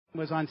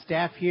Was on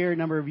staff here a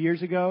number of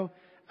years ago.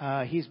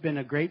 He's been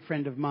a great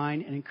friend of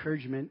mine and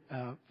encouragement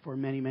for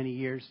many, many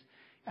years.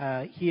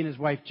 He and his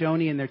wife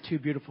Joni and their two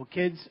beautiful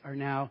kids are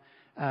now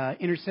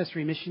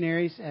intercessory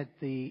missionaries at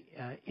the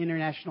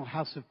International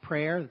House of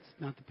Prayer. It's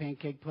not the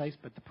pancake place,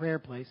 but the prayer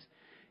place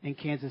in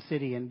Kansas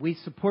City. And we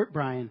support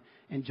Brian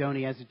and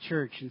Joni as a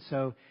church. And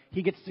so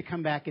he gets to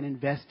come back and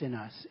invest in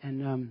us.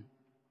 And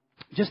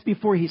just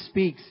before he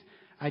speaks,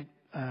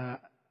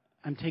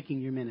 I'm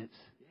taking your minutes.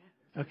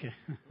 Okay.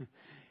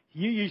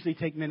 You usually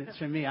take minutes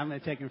from me. I'm going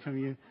to take them from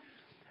you.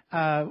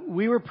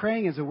 We were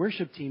praying as a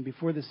worship team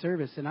before the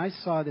service, and I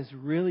saw this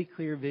really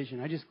clear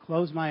vision. I just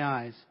closed my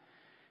eyes,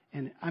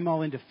 and I'm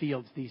all into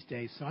fields these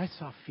days, so I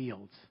saw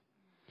fields.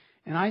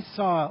 And I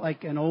saw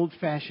like an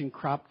old-fashioned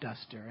crop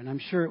duster, and I'm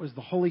sure it was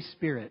the Holy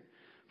Spirit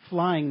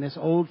flying this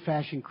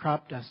old-fashioned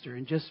crop duster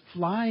and just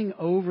flying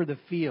over the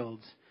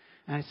fields.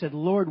 And I said,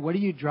 Lord, what are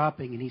you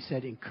dropping? And he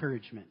said,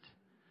 encouragement.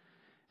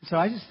 So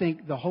I just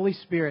think the Holy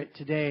Spirit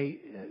today,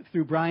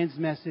 through Brian's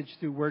message,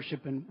 through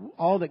worship, and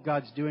all that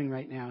God's doing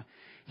right now,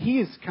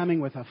 He is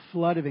coming with a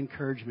flood of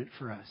encouragement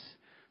for us.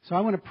 So I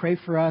want to pray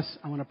for us.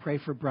 I want to pray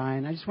for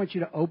Brian. I just want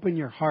you to open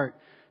your heart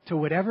to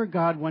whatever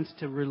God wants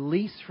to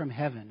release from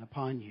heaven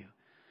upon you.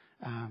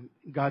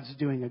 God's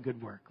doing a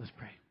good work. Let's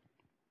pray.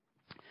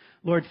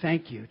 Lord,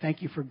 thank you.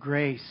 Thank you for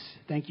grace.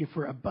 Thank you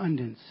for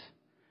abundance.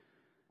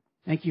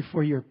 Thank you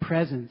for your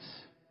presence,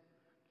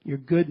 your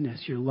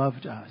goodness, your love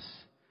to us.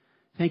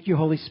 Thank you,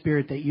 Holy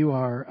Spirit, that you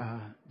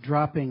are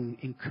dropping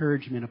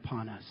encouragement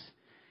upon us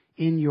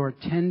in your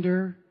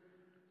tender,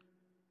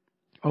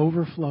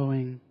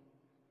 overflowing,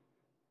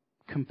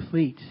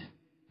 complete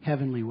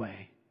heavenly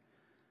way.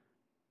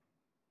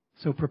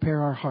 So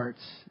prepare our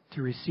hearts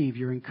to receive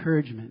your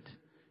encouragement,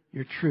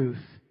 your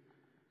truth.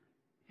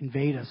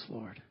 Invade us,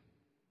 Lord.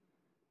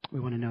 We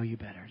want to know you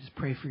better. Just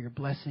pray for your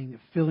blessing, the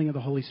filling of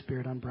the Holy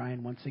Spirit on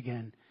Brian once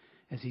again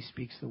as he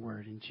speaks the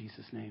word in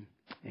Jesus' name.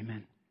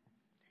 Amen.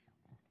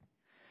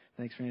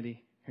 Thanks,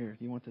 Randy. Here,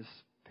 do you want this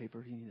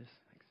paper? You need this?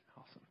 Thanks.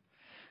 Awesome.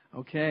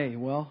 Okay,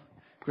 well,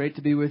 great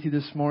to be with you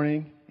this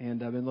morning,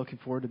 and I've been looking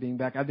forward to being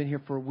back. I've been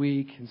here for a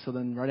week, and so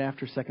then right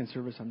after second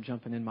service, I'm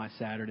jumping in my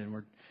Saturday, and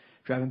we're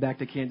driving back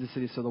to Kansas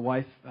City. So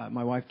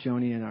my wife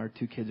Joni, and our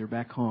two kids are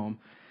back home.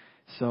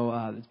 So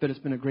it's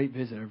been a great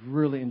visit. I've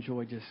really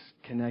enjoyed just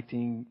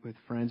connecting with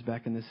friends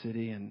back in the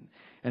city.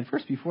 And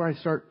first, before I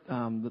start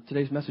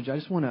today's message, I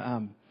just want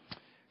to.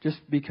 Just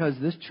because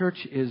this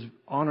church is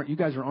you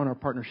guys are on our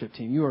partnership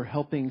team. You are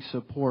helping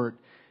support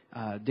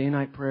day and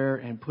night prayer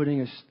and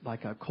putting us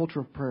like a culture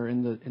of prayer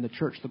in the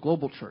church, the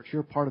global church.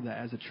 You're a part of that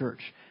as a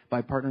church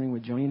by partnering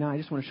with Joni and I. I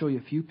just want to show you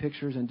a few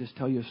pictures and just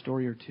tell you a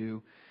story or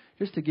two,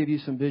 just to give you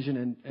some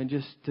vision and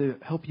just to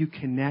help you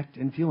connect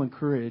and feel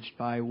encouraged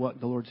by what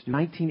the Lord's doing.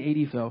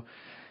 1980, so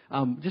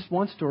just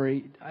one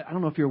story. I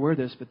don't know if you're aware of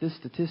this, but this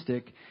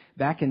statistic,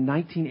 back in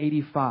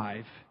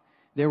 1985,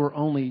 there were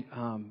only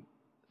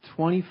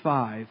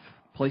 25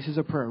 places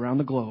of prayer around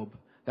the globe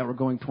that were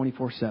going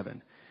 24/7.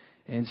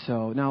 And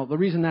so now the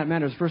reason that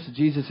matters, first, that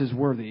Jesus is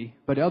worthy,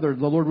 but the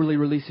Lord really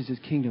releases His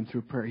kingdom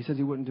through prayer. He says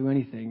He wouldn't do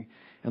anything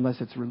unless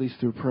it's released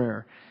through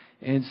prayer.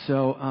 And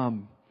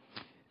so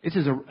this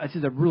is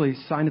a really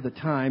sign of the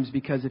times,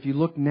 because if you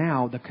look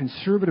now, the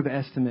conservative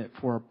estimate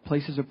for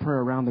places of prayer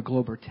around the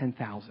globe are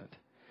 10,000.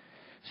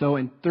 So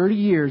in 30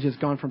 years, it's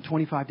gone from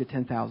 25 to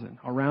 10,000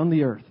 around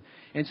the earth.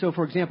 And so,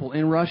 for example,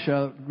 in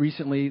Russia,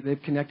 recently,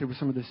 they've connected with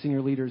some of the senior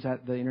leaders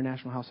at the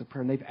International House of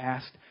Prayer, and they've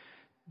asked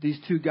these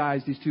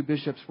two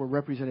bishops were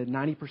represented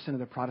 90% of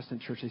the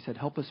Protestant church. They said,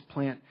 help us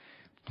plant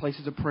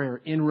places of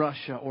prayer in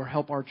Russia, or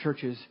help our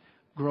churches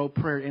grow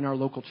prayer in our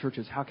local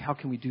churches. How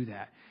can we do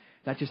that?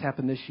 That just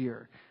happened this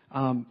year.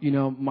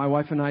 My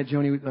wife and I,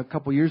 Joni, a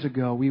couple years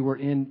ago, we were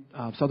in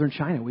southern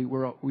China.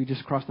 We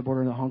just crossed the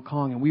border into Hong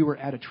Kong, and we were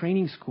at a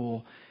training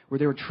school where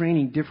they were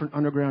training different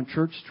underground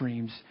church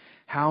streams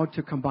how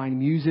to combine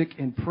music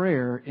and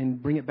prayer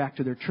and bring it back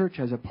to their church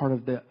as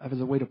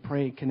a way to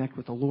pray and connect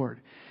with the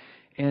Lord.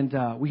 And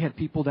we had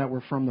people that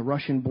were from the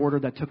Russian border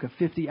that took a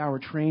 50-hour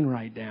train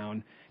ride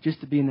down just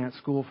to be in that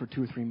school for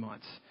 2 or 3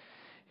 months.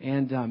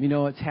 And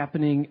it's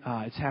happening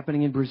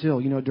in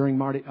Brazil. During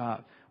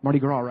Mardi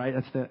Gras, right?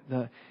 That's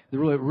the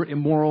really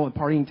immoral and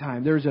partying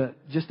time.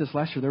 Just this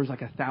last year, there was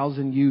like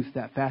 1,000 youth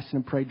that fasted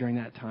and prayed during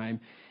that time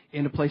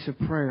in a place of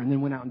prayer, and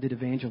then went out and did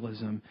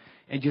evangelism,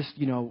 and just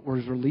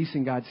was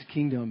releasing God's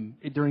kingdom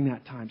during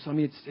that time. So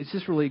it's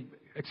just really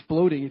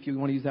exploding, if you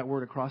want to use that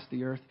word, across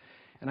the earth.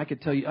 And I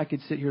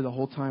could sit here the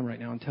whole time right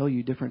now and tell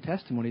you different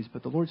testimonies,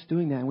 but the Lord's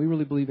doing that, and we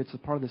really believe it's a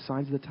part of the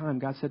signs of the time.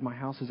 God said, "My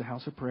house is a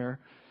house of prayer."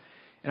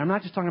 And I'm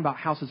not just talking about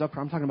houses of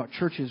prayer. I'm talking about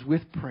churches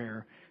with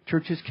prayer,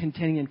 churches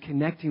contending and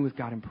connecting with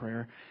God in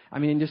prayer.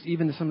 Just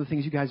even some of the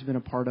things you guys have been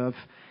a part of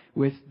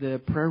with the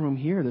prayer room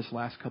here this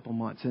last couple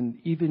months, and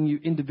even you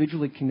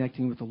individually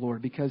connecting with the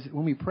Lord. Because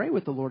when we pray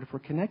with the Lord, if we're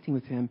connecting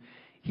with Him,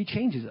 He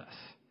changes us.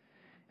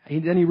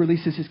 Then He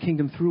releases His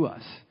kingdom through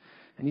us.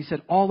 And he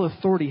said, all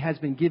authority has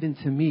been given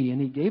to me,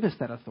 and he gave us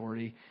that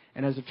authority.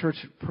 And as the church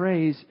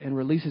prays and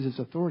releases its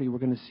authority, we're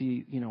going to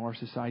see, our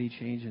society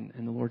change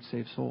and the Lord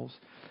save souls.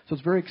 So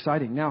it's very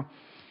exciting. Now,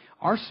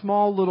 our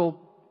small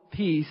little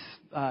piece,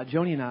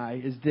 Joni and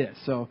I, is this.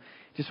 So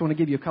just want to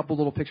give you a couple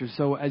little pictures.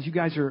 So as you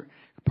guys are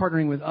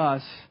partnering with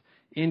us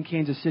in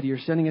Kansas City, you're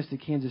sending us to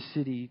Kansas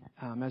City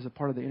as a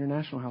part of the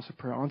International House of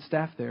Prayer on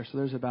staff there. So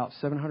there's about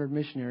 700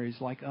 missionaries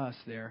like us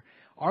there.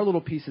 Our little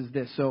piece is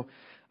this. So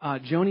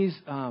Joni's,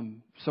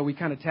 so we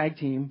kind of tag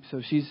team.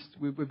 So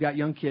we've got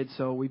young kids,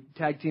 so we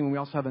tag team, and we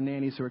also have a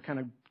nanny, so we're kind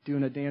of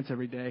doing a dance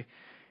every day.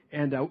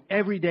 And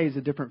every day is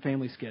a different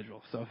family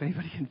schedule. So if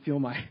anybody can feel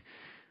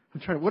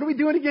what are we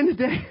doing again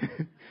today?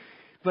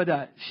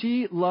 But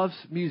she loves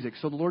music,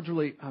 so the Lord's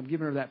really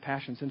given her that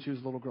passion since she was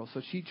a little girl.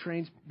 So she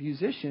trains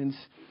musicians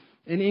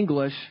in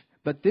English,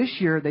 but this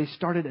year they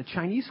started a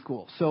Chinese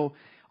school. So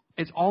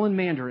it's all in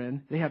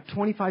Mandarin. They have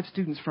 25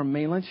 students from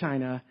mainland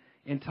China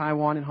in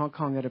Taiwan and Hong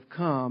Kong that have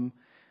come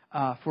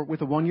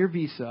with a 1-year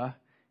visa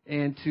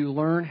and to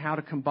learn how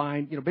to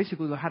combine,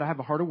 basically how to have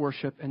a heart of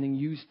worship and then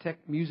use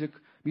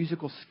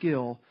musical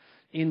skill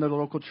in the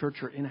local church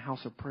or in a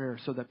house of prayer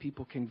so that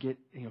people can get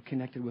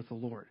connected with the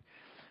Lord.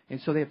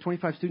 And so they have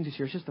 25 students this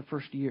year. It's just the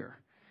first year.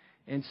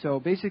 And so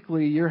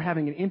basically you're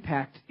having an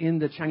impact in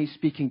the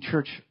Chinese-speaking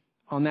church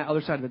on that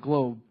other side of the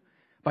globe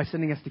by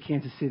sending us to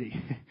Kansas City.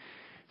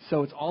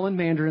 So it's all in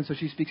Mandarin, so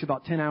she speaks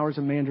about 10 hours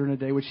of Mandarin a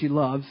day, which she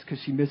loves because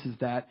she misses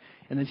that.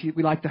 And then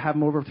we like to have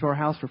them over to our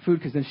house for food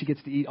because then she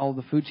gets to eat all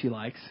the food she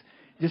likes.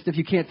 Just if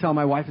you can't tell,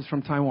 my wife is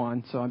from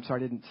Taiwan, so I'm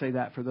sorry I didn't say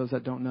that for those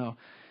that don't know.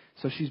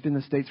 So she's been in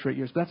the States for 8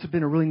 years. But that's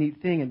been a really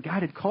neat thing. And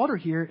God had called her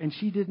here, and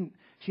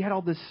she had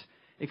all this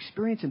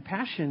experience and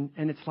passion,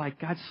 and it's like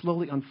God's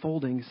slowly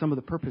unfolding some of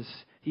the purpose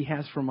He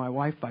has for my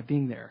wife by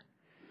being there.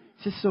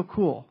 It's just so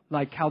cool,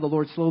 like how the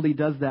Lord slowly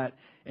does that.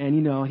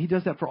 And, He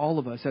does that for all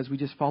of us as we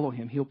just follow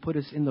Him. He'll put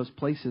us in those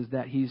places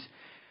that He's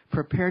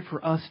prepared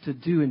for us to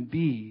do and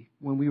be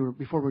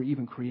before we were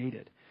even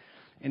created.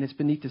 And it's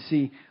been neat to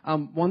see.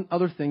 One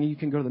other thing, and you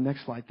can go to the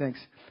next slide, thanks,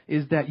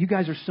 is that you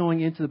guys are sowing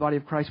into the body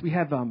of Christ. We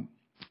have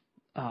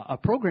a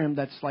program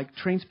that's like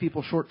trains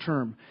people short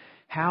term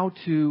how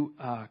to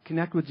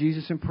connect with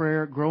Jesus in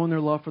prayer, grow in their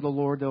love for the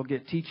Lord. They'll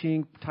get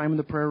teaching, time in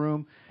the prayer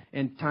room,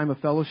 and time of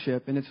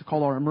fellowship. And it's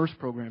called our Immerse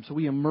program. So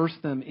we immerse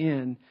them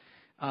in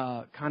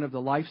kind of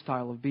the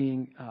lifestyle of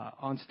being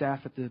on staff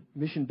at the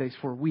mission base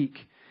for a week.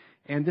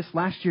 And this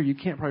last year, you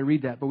can't probably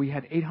read that, but we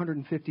had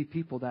 850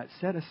 people that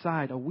set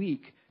aside a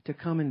week to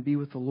come and be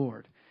with the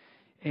Lord.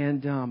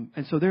 And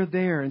so they're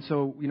there. And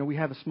so, we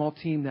have a small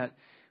team that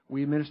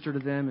we minister to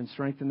them and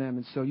strengthen them.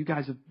 And so you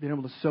guys have been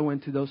able to sow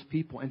into those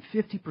people. And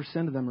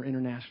 50% of them are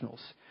internationals.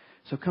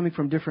 So coming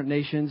from different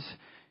nations,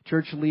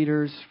 church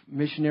leaders,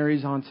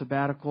 missionaries on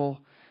sabbatical.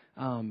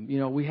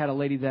 We had a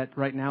lady that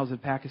right now is in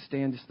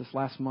Pakistan just this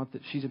last month.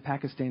 That she's in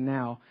Pakistan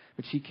now,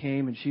 but she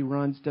came and she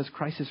does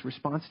crisis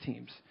response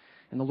teams.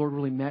 And the Lord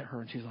really met her,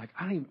 and she's like,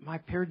 my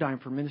paradigm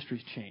for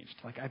ministry's changed.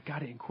 Like, I've got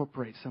to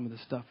incorporate some of this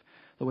stuff,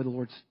 the way the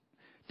Lord's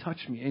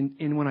touched me,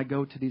 and when I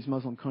go to these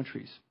Muslim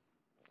countries.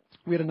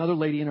 We had another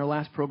lady in our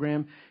last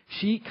program.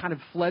 She kind of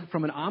fled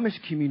from an Amish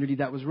community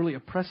that was really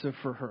oppressive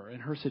for her in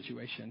her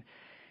situation.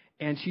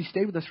 And she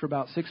stayed with us for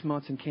about 6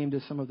 months and came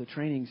to some of the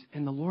trainings.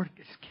 And the Lord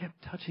just kept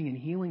touching and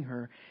healing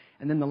her.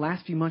 And then the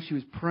last few months she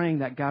was praying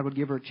that God would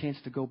give her a chance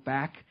to go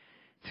back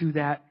to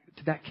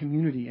that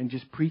community and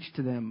just preach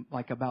to them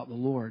like about the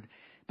Lord,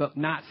 but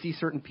not see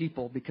certain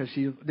people because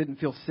she didn't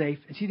feel safe.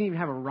 And she didn't even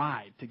have a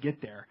ride to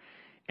get there.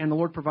 And the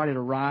Lord provided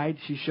a ride.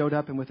 She showed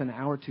up and within an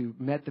hour or two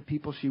met the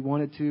people she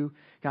wanted to,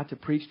 got to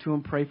preach to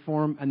them, pray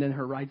for them, and then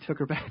her ride took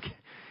her back.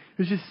 It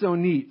was just so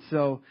neat.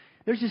 So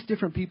there's just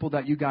different people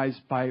that you guys,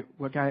 by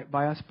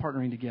us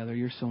partnering together,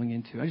 you're sowing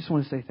into. I just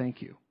want to say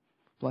thank you.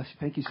 Bless you.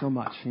 Thank you so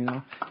much,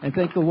 and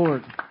thank the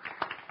Lord.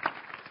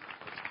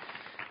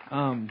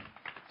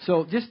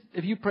 So just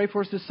if you pray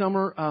for us this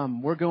summer,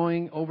 we're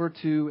going over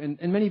to,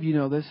 and many of you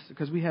know this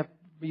because we have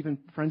even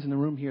friends in the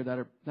room here that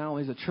are not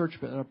only as a church,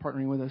 but that are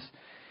partnering with us.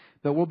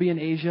 But we'll be in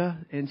Asia,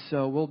 and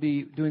so we'll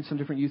be doing some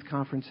different youth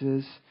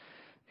conferences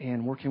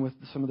and working with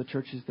some of the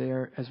churches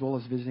there, as well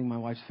as visiting my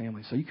wife's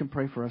family. So you can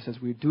pray for us as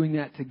we're doing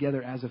that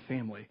together as a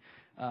family.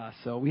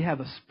 So we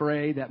have a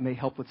spray that may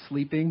help with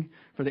sleeping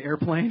for the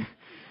airplane.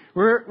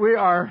 We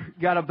are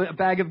got a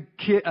bag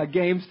of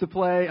games to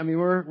play. I mean,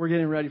 we're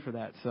getting ready for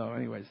that. So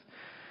anyways,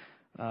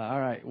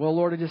 all right. Well,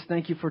 Lord, I just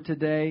thank you for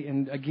today.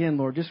 And again,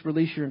 Lord, just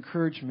release your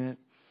encouragement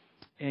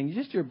and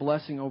just your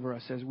blessing over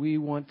us as we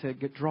want to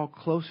draw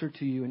closer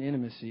to you in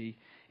intimacy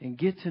and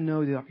get to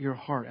know your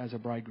heart as a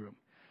bridegroom.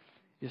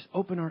 Just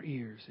open our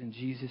ears in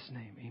Jesus'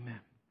 name. Amen.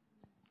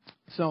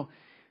 So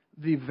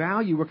the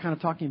value we're kind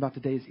of talking about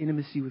today is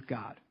intimacy with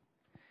God.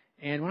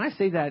 And when I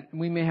say that,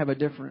 we may have a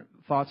different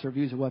thoughts or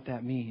views of what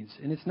that means.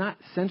 And it's not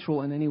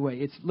sensual in any way.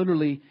 It's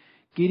literally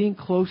getting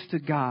close to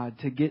God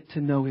to get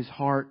to know His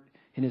heart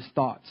and His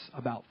thoughts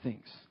about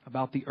things,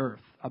 about the earth,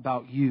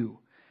 about you,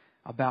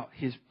 about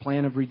His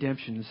plan of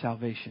redemption and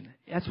salvation.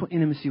 That's what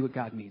intimacy with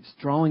God means,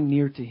 drawing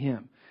near to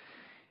Him.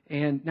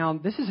 And now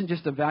this isn't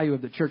just a value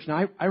of the church.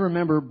 Now I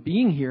remember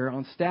being here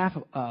on staff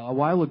a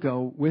while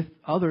ago with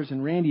others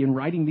and Randy and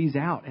writing these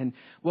out. And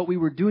what we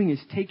were doing is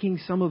taking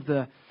some of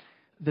the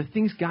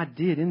things God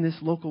did in this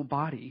local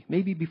body,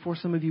 maybe before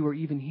some of you were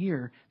even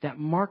here, that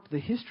marked the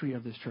history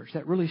of this church,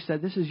 that really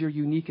said this is your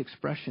unique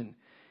expression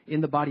in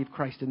the body of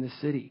Christ in this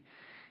city.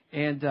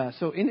 And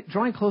so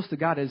drawing close to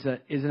God is an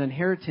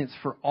inheritance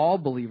for all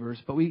believers,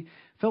 but we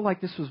felt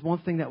like this was one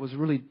thing that was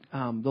really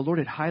the Lord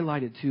had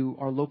highlighted to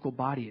our local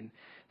body and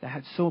that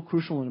had so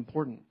crucial and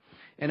important.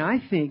 And I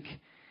think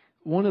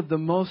one of the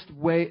most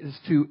ways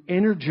to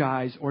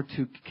energize or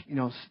to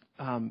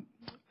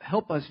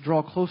help us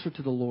draw closer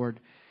to the Lord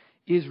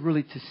is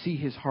really to see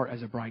his heart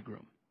as a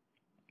bridegroom.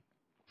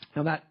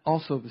 Now that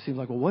also seems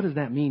like, well, what does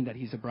that mean that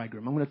he's a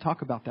bridegroom? I'm going to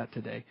talk about that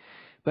today.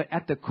 But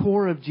at the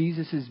core of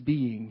Jesus'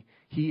 being,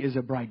 he is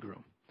a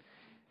bridegroom.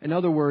 In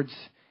other words,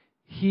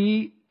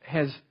 he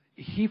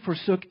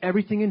forsook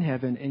everything in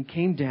heaven and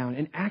came down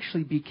and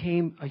actually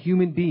became a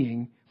human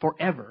being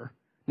forever,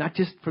 not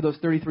just for those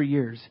 33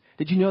 years.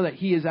 Did you know that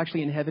he is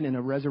actually in heaven in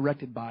a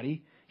resurrected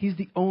body? He's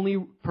the only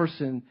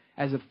person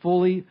as a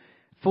fully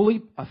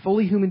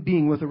human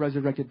being with a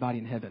resurrected body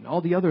in heaven.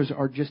 All the others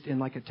are just in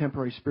like a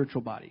temporary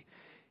spiritual body.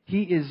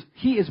 He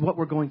is what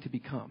we're going to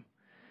become.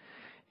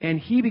 And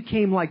he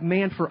became like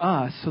man for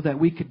us so that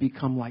we could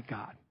become like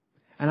God.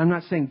 And I'm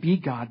not saying be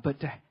God,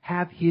 but to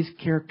have his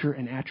character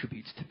and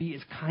attributes, to be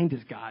as kind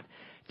as God,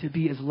 to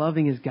be as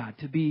loving as God,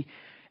 to be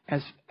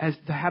as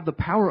to have the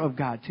power of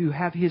God, to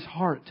have his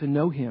heart, to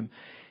know him.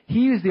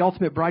 He is the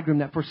ultimate bridegroom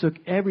that forsook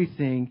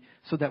everything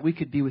so that we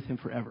could be with him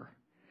forever.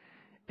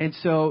 And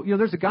so,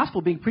 there's a gospel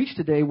being preached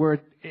today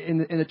where in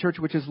the church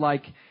which is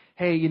like,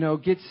 hey,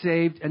 get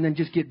saved and then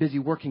just get busy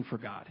working for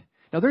God.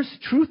 Now, there's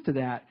truth to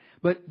that,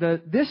 but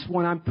this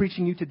one I'm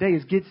preaching you today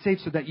is get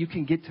saved so that you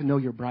can get to know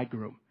your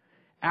bridegroom.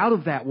 Out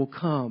of that will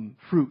come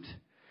fruit.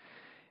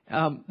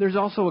 There's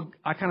also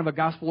a kind of a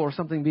gospel or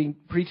something being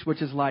preached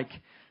which is like,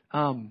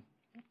 when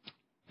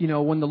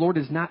the Lord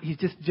is not, he's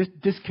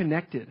just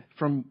disconnected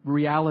from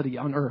reality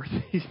on earth.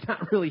 He's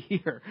not really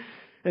here.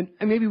 And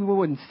maybe we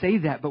wouldn't say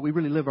that, but we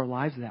really live our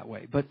lives that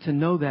way. But to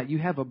know that you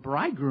have a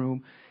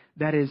bridegroom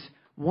that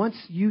wants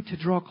you to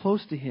draw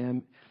close to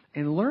him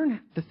and learn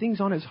the things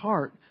on his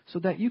heart so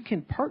that you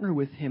can partner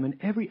with him in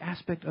every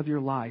aspect of your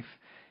life,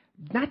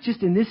 not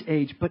just in this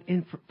age, but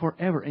in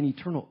forever and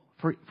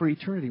for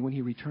eternity when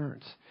he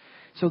returns.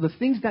 So the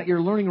things that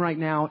you're learning right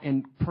now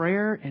in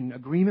prayer and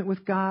agreement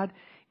with God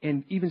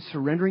and even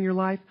surrendering your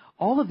life,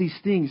 all of these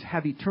things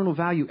have eternal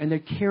value and they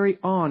carry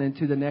on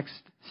into the next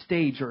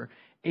stage or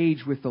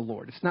age with the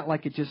Lord. It's not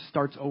like it just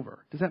starts over.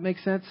 Does that make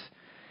sense?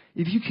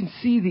 If you can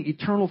see the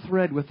eternal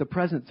thread with the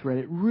present thread,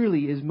 it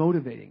really is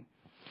motivating.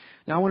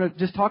 Now, I want to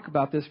just talk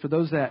about this for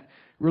those that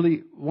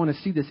really want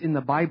to see this in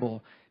the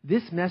Bible.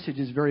 This message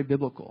is very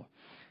biblical.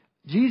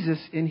 Jesus,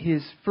 in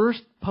his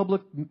first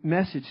public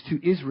message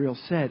to Israel,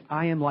 said,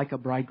 I am like a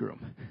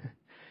bridegroom.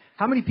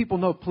 How many people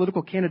know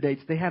political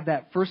candidates, they have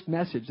that first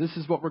message, this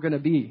is what we're going to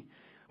be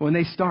when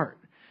they start.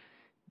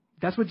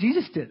 That's what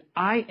Jesus did.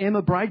 I am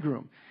a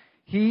bridegroom.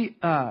 He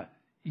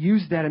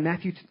used that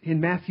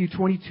in Matthew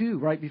 22,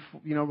 right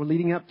before, we're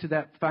leading up to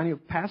that final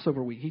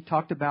Passover week. He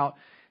talked about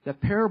the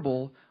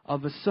parable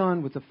of a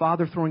son with the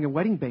father throwing a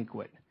wedding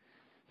banquet,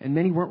 and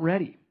many weren't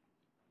ready.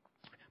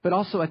 But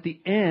also at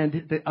the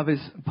end of his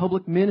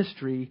public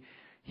ministry,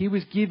 he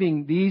was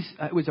giving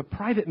it was a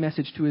private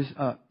message to his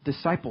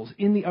disciples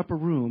in the upper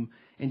room,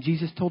 and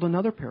Jesus told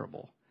another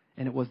parable,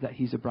 and it was that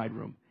he's a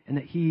bridegroom, and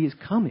that he is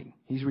coming,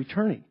 he's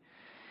returning.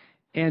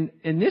 And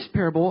in this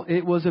parable,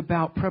 it was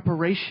about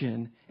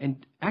preparation.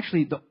 And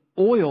actually, the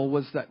oil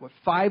was that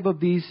 5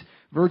 of these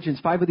virgins,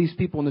 5 of these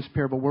people in this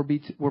parable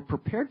were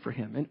prepared for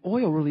him. And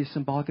oil really is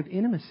symbolic of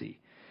intimacy.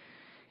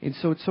 And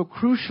so it's so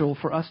crucial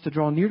for us to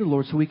draw near to the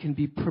Lord so we can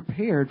be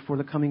prepared for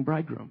the coming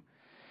bridegroom.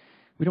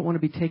 We don't want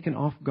to be taken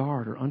off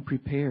guard or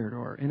unprepared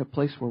or in a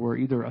place where we're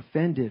either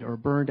offended or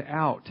burned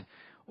out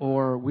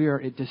or we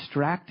are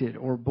distracted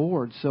or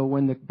bored. So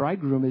when the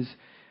bridegroom is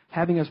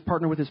having us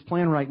partner with his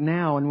plan right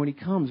now, and when he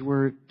comes,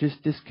 we're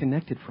just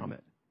disconnected from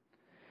it.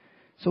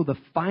 So the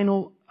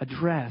final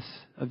address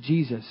of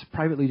Jesus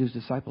privately to his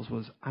disciples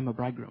was, I'm a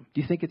bridegroom. Do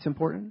you think it's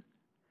important?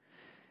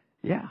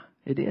 Yeah,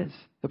 it is.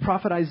 The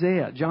prophet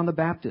Isaiah, John the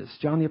Baptist,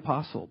 John the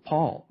Apostle,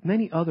 Paul,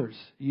 many others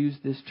use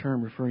this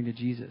term referring to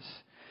Jesus.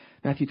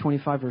 Matthew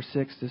 25, verse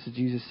 6, this is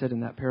Jesus said in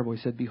that parable. He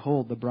said,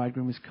 behold, the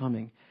bridegroom is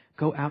coming.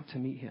 Go out to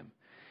meet him.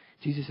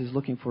 Jesus is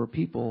looking for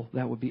people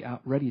that would be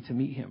out ready to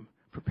meet him,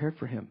 prepared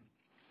for him.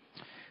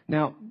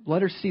 Now,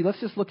 letter C,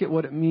 let's just look at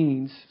what it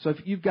means. So if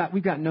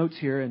we've got notes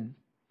here, and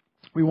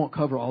we won't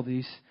cover all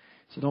these,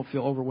 so don't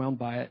feel overwhelmed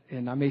by it.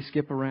 And I may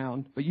skip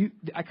around, but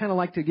I kind of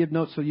like to give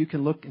notes so you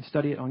can look and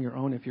study it on your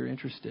own if you're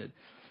interested.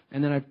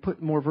 And then I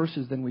put more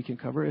verses than we can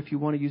cover if you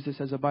want to use this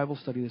as a Bible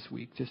study this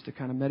week, just to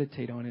kind of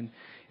meditate on.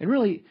 And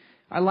really,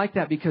 I like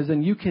that because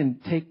then you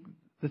can take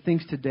the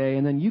things today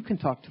and then you can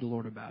talk to the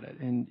Lord about it.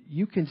 And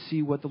you can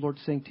see what the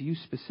Lord's saying to you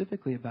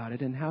specifically about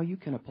it and how you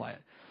can apply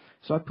it.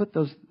 So I put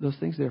those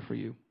things there for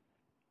you.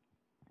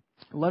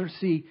 Letter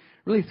C,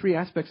 really three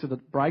aspects of the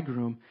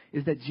bridegroom,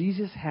 is that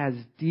Jesus has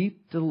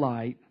deep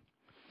delight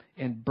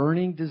and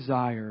burning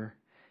desire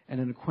and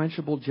an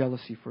unquenchable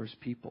jealousy for his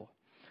people.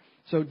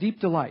 So deep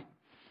delight.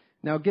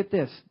 Now get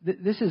this.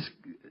 This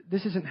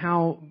isn't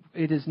how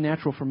it is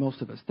natural for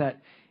most of us.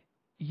 That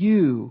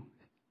you,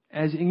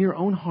 as in your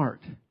own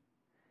heart,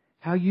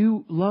 how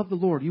you love the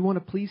Lord, you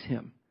want to please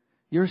him.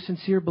 You're a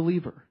sincere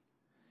believer.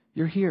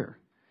 You're here.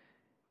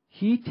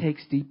 He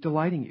takes deep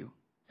delight in you.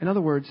 In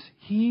other words,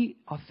 he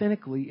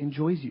authentically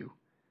enjoys you.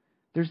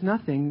 There's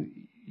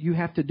nothing you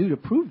have to do to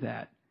prove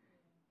that.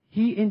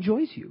 He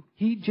enjoys you.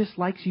 He just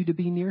likes you to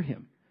be near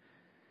him.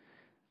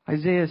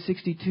 Isaiah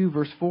 62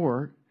 verse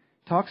 4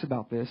 talks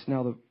about this.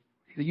 Now,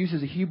 it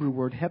uses a Hebrew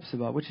word,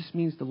 hepzibah, which just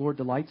means the Lord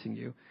delights in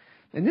you.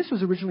 And this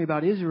was originally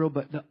about Israel,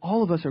 but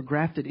all of us are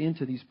grafted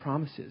into these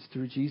promises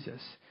through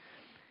Jesus.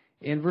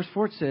 In verse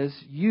 4 it says,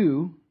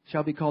 you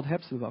shall be called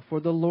hepzibah, for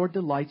the Lord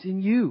delights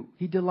in you.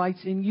 He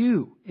delights in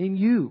you, in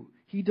you.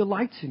 He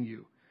delights in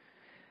you.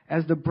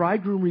 As the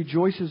bridegroom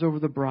rejoices over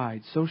the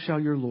bride, so shall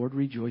your Lord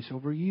rejoice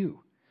over you.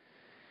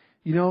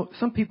 You know,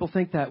 some people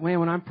think that, man,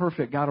 when I'm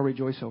perfect, God will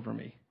rejoice over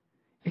me.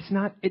 It's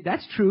not,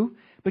 that's true,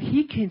 but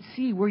he can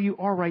see where you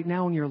are right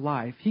now in your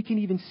life. He can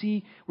even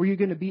see where you're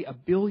going to be 1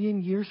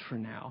 billion years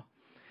from now.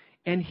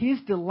 And his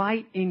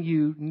delight in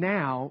you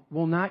now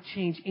will not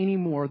change any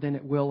more than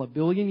it will 1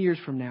 billion years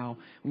from now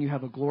when you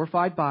have a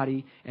glorified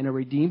body and a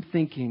redeemed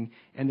thinking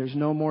and there's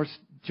no more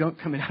junk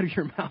coming out of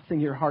your mouth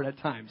and your heart at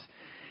times.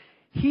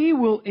 He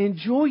will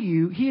enjoy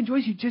you. He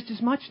enjoys you just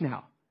as much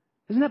now.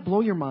 Doesn't that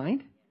blow your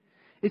mind?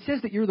 It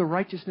says that you're the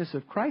righteousness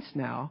of Christ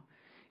now.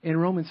 In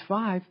Romans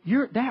 5,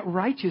 that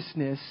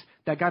righteousness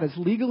that God is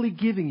legally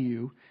giving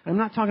you, and I'm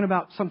not talking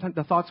about sometimes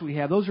the thoughts we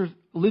have. Those are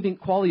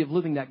quality of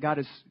living that God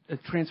is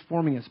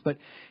transforming us. But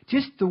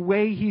just the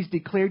way he's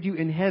declared you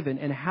in heaven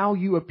and how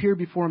you appear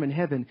before him in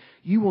heaven,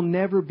 you will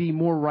never be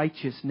more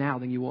righteous now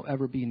than you will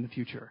ever be in the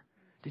future.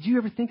 Did you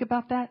ever think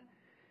about that?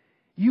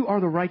 You are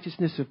the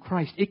righteousness of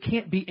Christ. It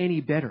can't be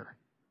any better.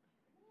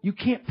 You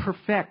can't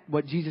perfect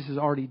what Jesus has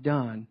already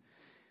done,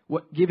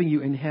 giving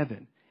you in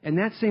heaven. And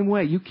that same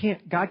way,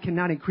 God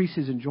cannot increase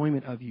his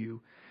enjoyment of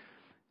you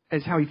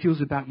as how he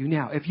feels about you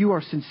now. If you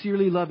are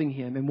sincerely loving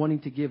him and wanting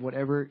to give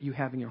whatever you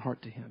have in your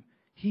heart to him,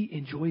 he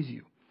enjoys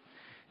you.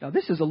 Now,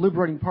 this is a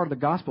liberating part of the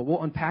gospel.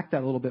 We'll unpack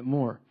that a little bit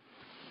more.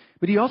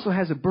 But he also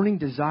has a burning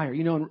desire.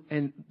 You know,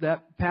 and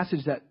that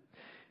passage that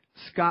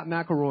Scott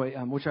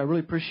McElroy, which I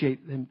really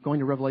appreciate him going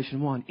to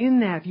Revelation 1.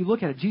 In that, if you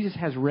look at it, Jesus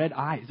has red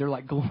eyes. They're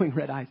like glowing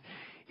red eyes.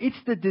 It's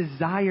the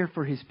desire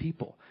for his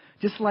people.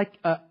 Just like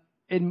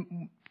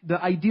in the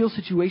ideal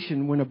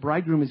situation when a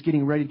bridegroom is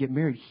getting ready to get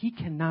married, he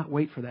cannot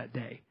wait for that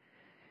day.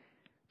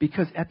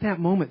 Because at that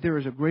moment, there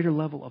is a greater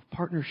level of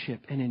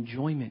partnership and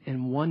enjoyment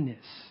and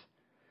oneness.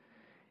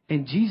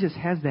 And Jesus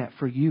has that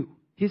for you.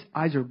 His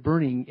eyes are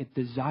burning in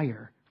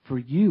desire for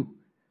you.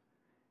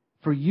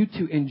 For you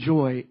to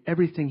enjoy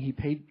everything he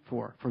paid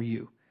for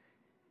you.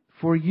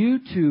 For you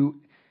to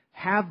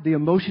have the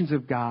emotions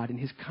of God and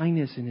his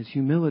kindness and his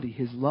humility,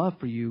 his love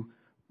for you,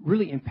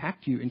 really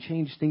impact you and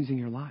change things in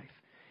your life.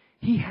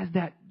 He has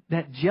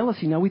that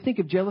jealousy. Now, we think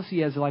of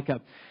jealousy as like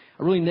a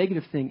really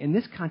negative thing. In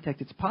this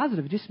context, it's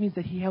positive. It just means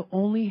that he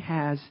only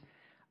has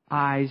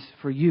eyes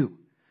for you.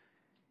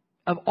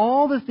 Of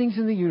all the things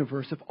in the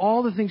universe, of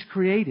all the things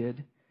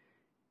created,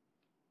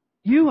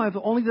 you have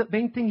only the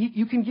main thing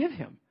you can give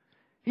him.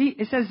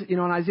 It says, in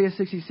Isaiah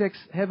 66,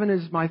 heaven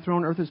is my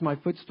throne, earth is my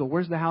footstool.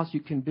 Where's the house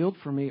you can build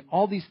for me?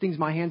 All these things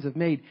my hands have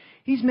made.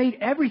 He's made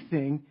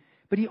everything,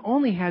 but he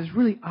only has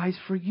really eyes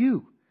for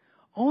you.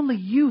 Only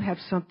you have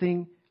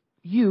something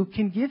you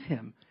can give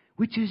him,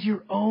 which is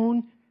your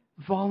own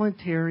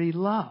voluntary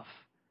love.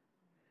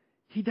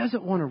 He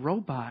doesn't want a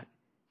robot.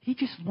 He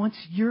just wants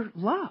your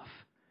love.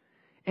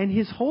 And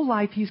his whole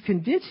life, he's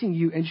convincing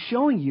you and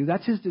showing you,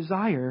 that's his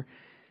desire,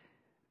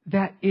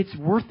 that it's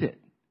worth it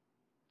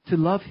to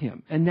love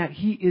him, and that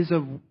he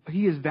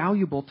is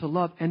valuable to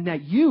love, and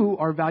that you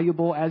are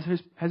valuable as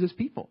his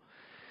people.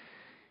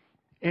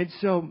 And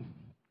so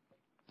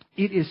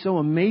it is so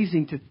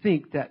amazing to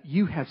think that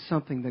you have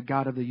something the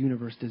God of the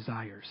universe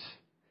desires.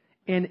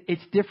 And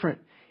it's different.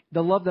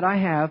 The love that I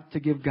have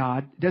to give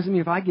God doesn't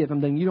mean if I give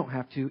him, then you don't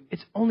have to.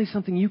 It's only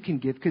something you can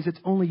give because it's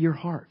only your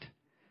heart.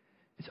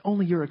 It's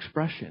only your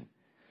expression.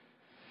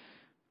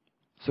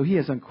 So he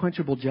has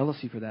unquenchable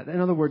jealousy for that.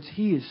 In other words,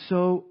 he is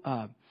so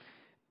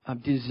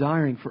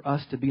desiring for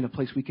us to be in a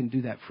place we can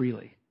do that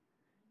freely.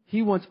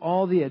 He wants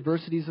all the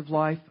adversities of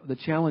life, the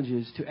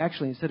challenges, to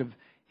actually, instead of,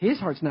 his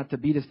heart's not to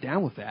beat us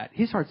down with that.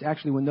 His heart's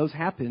actually, when those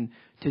happen,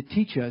 to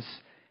teach us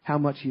how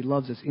much he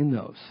loves us in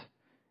those.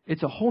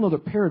 It's a whole other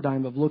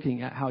paradigm of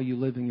looking at how you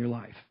live in your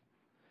life.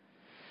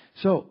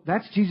 So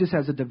that's Jesus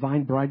as a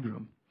divine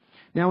bridegroom.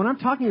 Now, when I'm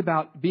talking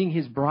about being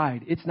his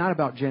bride, it's not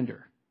about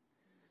gender.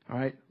 All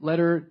right,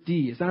 letter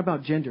D. It's not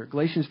about gender.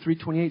 Galatians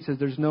 3:28 says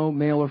there's no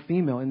male or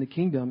female in the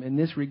kingdom in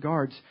this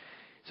regards.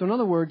 So in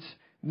other words,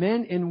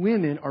 men and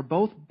women are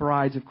both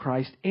brides of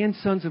Christ and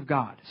sons of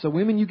God. So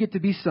women, you get to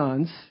be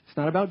sons. It's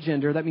not about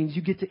gender. That means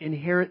you get to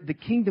inherit the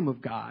kingdom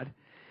of God.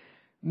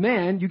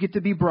 Men, you get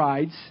to be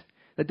brides.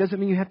 That doesn't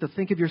mean you have to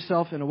think of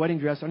yourself in a wedding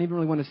dress. I don't even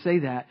really want to say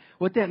that.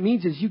 What that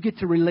means is you get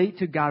to relate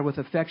to God with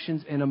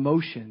affections and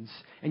emotions,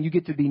 and you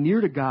get to be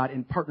near to God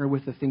and partner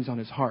with the things on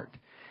His heart.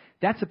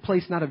 That's a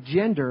place not of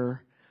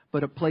gender,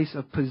 but a place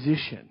of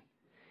position.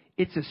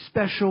 It's a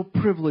special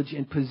privilege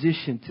and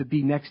position to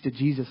be next to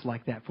Jesus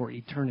like that for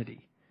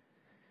eternity.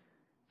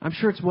 I'm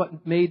sure it's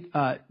what made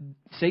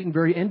Satan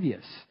very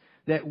envious,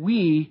 that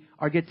we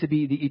get to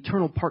be the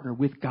eternal partner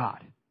with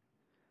God.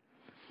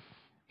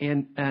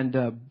 And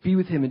be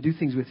with Him and do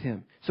things with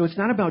Him. So it's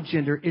not about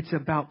gender, it's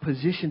about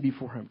position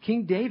before Him.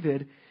 King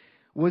David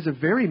was a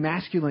very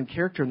masculine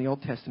character in the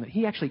Old Testament.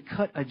 He actually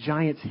cut a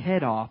giant's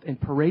head off and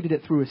paraded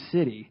it through a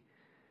city.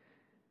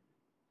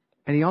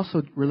 And he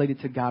also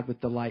related to God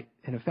with delight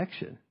and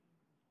affection,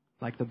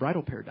 like the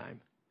bridal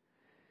paradigm.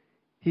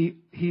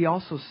 He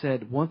also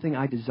said, one thing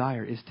I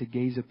desire is to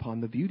gaze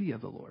upon the beauty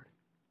of the Lord.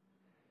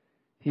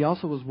 He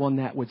also was one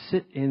that would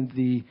sit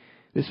in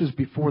this was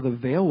before the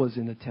veil was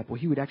in the temple.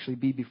 He would actually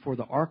be before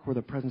the ark where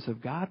the presence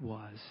of God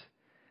was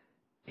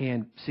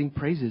and sing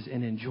praises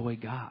and enjoy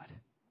God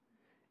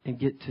and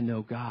get to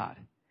know God.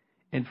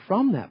 And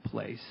from that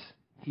place,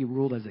 he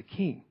ruled as a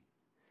king.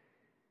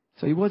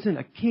 So he wasn't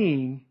a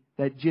king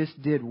that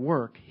just did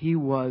work. He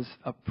was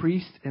a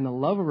priest and a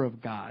lover of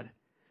God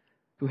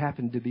who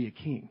happened to be a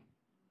king.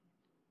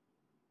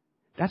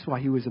 That's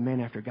why he was a man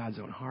after God's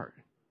own heart.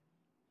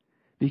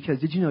 Because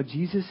did you know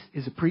Jesus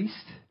is a priest?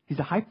 He's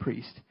a high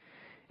priest.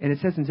 And it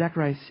says in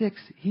Zechariah 6,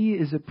 he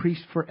is a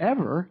priest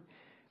forever.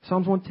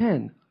 Psalms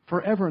 110,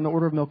 forever in the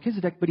order of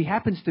Melchizedek, but he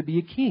happens to be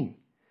a king.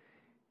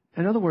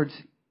 In other words,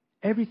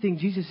 everything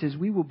Jesus is,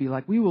 we will be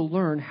like. We will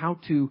learn how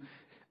to,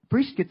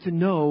 priests get to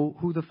know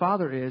who the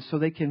Father is so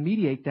they can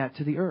mediate that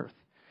to the earth.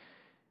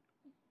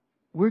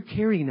 We're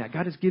carrying that.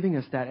 God is giving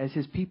us that as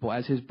His people,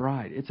 as His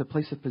bride. It's a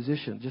place of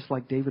position, just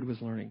like David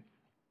was learning.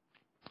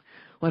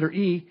 Letter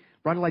E,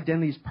 bridal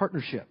identity is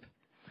partnership.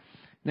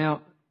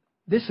 Now,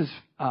 this is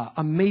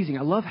amazing.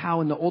 I love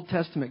how in the Old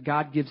Testament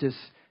God gives us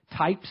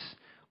types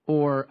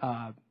or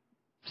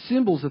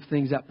symbols of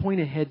things that point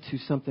ahead to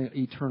something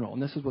eternal.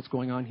 And this is what's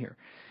going on here.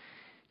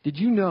 Did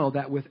you know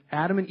that with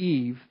Adam and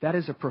Eve, that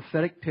is a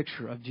prophetic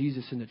picture of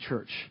Jesus in the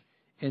church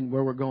and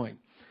where we're going?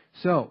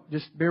 So,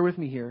 just bear with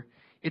me here.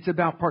 It's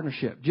about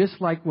partnership.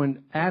 Just like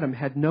when Adam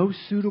had no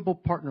suitable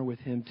partner with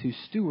him to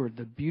steward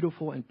the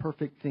beautiful and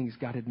perfect things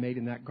God had made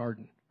in that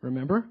garden.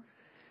 Remember?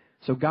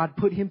 So God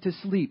put him to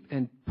sleep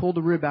and pulled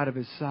a rib out of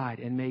his side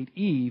and made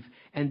Eve,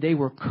 and they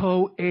were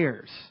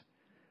co-heirs.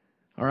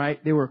 All right?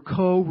 They were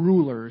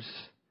co-rulers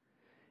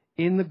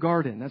in the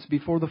garden. That's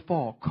before the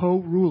fall.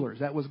 Co-rulers.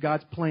 That was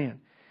God's plan.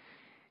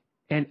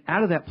 And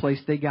out of that place,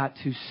 they got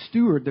to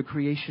steward the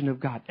creation of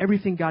God.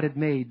 Everything God had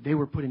made, they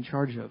were put in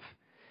charge of.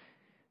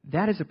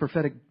 That is a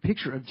prophetic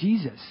picture of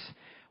Jesus.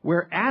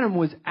 Where Adam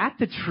was at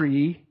the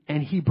tree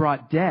and he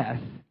brought death,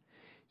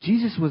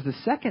 Jesus was the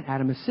second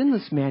Adam, a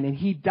sinless man, and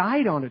he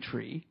died on a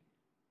tree.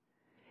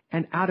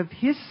 And out of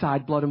his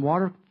side, blood and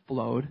water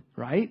flowed,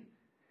 right?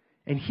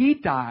 And he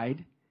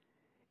died.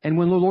 And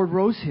when the Lord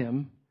rose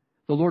him,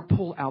 the Lord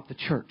pulled out the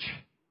church.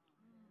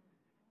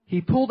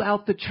 He pulled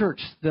out the church,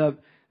 the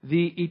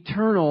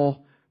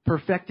eternal,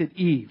 perfected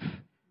Eve.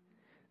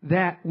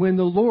 That when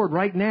the Lord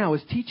right now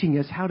is teaching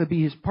us how to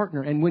be His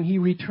partner, and when He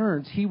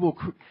returns, He will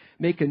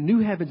make a new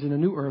heavens and a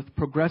new earth,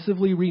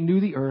 progressively renew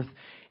the earth,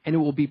 and it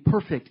will be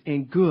perfect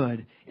and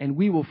good, and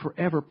we will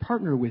forever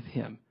partner with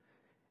Him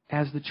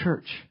as the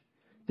church.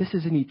 This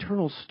is an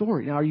eternal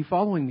story. Now, are you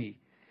following me?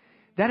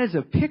 That is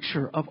a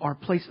picture of our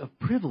place of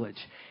privilege.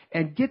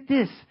 And get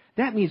this,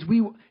 that means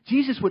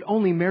Jesus would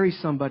only marry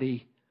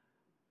somebody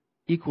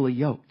equally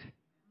yoked.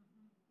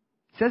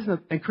 It says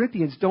in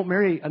Corinthians, don't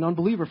marry an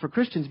unbeliever for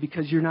Christians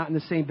because you're not in the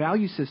same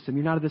value system.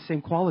 You're not of the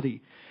same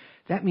quality.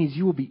 That means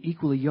you will be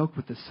equally yoked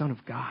with the Son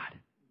of God.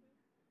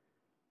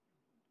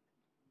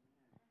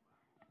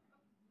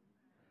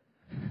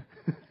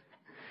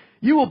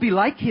 You will be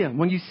like Him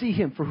when you see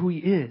Him for who He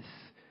is.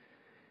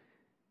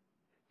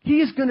 He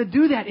is going to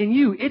do that in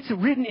you. It's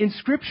written in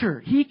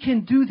Scripture. He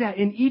can do that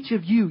in each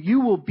of you.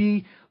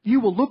 You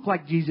will look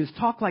like Jesus,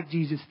 talk like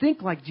Jesus,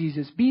 think like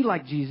Jesus, be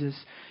like Jesus.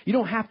 You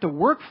don't have to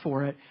work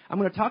for it. I'm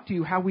going to talk to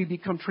you how we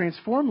become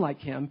transformed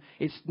like Him.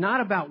 It's not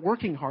about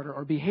working harder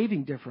or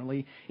behaving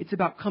differently. It's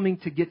about coming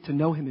to get to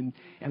know Him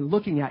and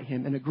looking at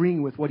Him and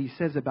agreeing with what He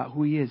says about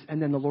who He is.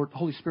 And then the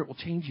Holy Spirit will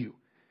change you.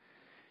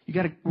 We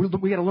got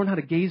to learn how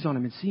to gaze on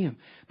Him and see Him.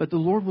 But the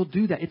Lord will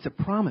do that. It's a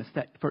promise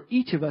that for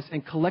each of us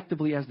and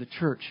collectively as the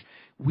church,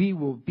 we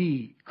will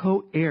be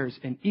co-heirs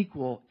and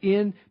equal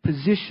in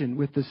position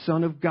with the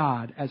Son of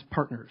God as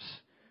partners.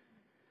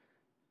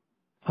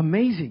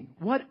 Amazing.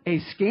 What a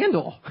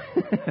scandal.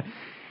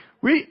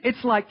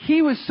 It's like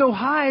He was so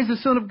high as the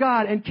Son of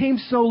God and came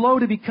so low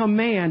to become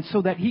man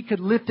so that He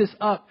could lift us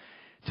up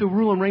to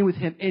rule and reign with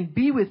Him and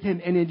be with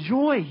Him and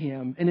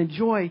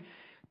enjoy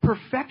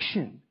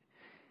perfection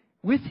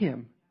with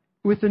Him,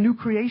 with the new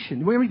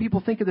creation. Many people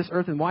think of this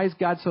earth and why is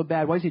God so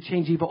bad? Why does He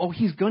change evil? Oh,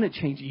 He's going to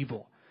change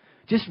evil.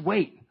 Just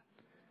wait.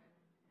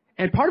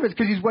 And part of it's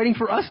because He's waiting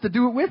for us to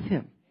do it with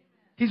Him.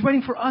 He's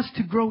waiting for us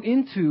to grow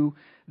into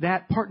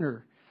that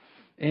partner.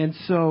 And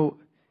so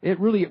it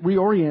really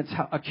reorients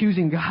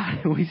accusing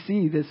God. We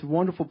see this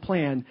wonderful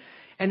plan.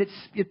 And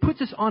it puts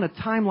us on a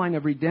timeline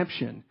of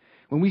redemption.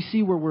 When we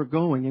see where we're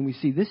going and we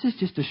see this is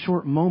just a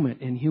short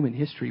moment in human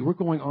history. We're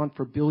going on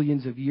for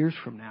billions of years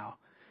from now.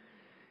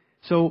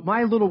 So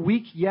my little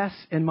weak yes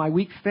and my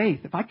weak faith,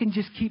 if I can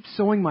just keep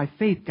sowing my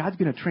faith, God's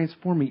going to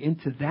transform me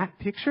into that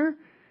picture.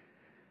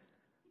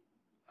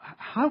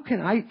 How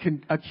can I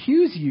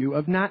accuse you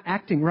of not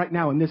acting right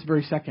now in this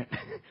very second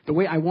the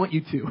way I want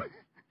you to?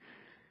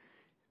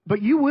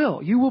 But you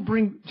will. You will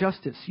bring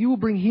justice. You will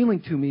bring healing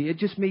to me. It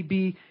just may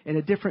be in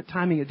a different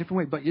timing, a different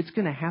way, but it's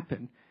going to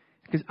happen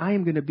because I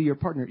am going to be your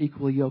partner,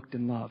 equally yoked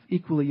in love,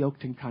 equally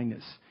yoked in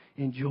kindness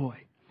and joy.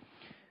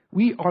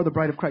 We are the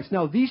bride of Christ.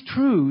 Now, these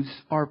truths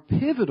are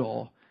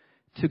pivotal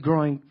to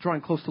drawing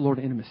close to the Lord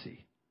in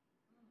intimacy.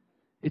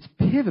 It's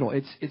pivotal.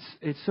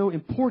 It's so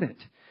important.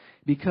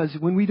 Because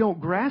when we don't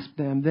grasp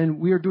them, then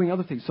we are doing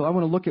other things. So I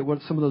want to look at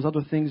what some of those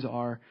other things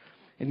are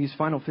in these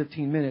final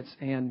 15 minutes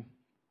and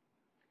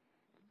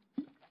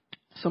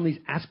some of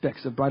these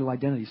aspects of bridal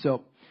identity.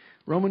 So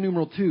Roman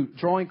numeral 2,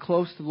 drawing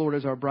close to the Lord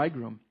as our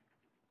bridegroom.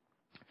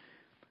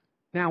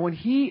 Now, when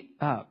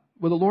the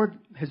Lord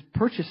has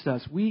purchased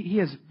us, He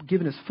has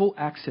given us full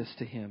access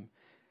to Him.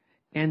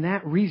 And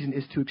that reason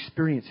is to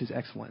experience His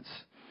excellence.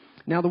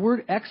 Now, the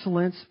word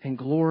excellence and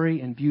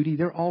glory and beauty,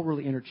 they're all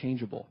really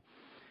interchangeable.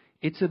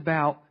 It's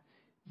about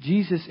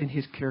Jesus and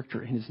His character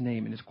and His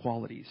name and His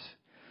qualities.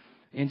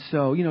 And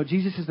so,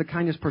 Jesus is the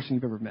kindest person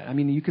you've ever met. I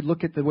mean, you could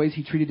look at the ways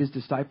He treated His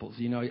disciples.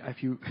 I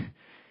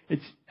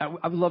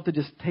would love to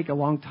just take a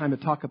long time to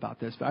talk about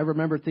this. But I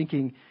remember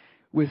thinking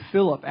with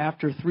Philip,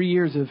 after 3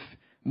 years of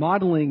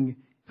modeling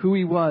who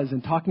He was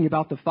and talking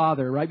about the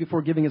Father right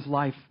before giving His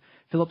life,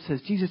 Philip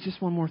says, Jesus,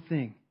 just one more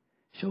thing.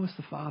 Show us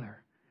the Father.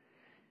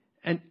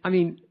 And I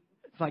mean,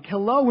 it's like,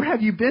 hello, where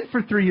have you been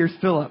for 3 years,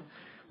 Philip?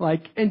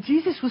 And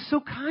Jesus was so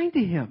kind to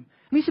him.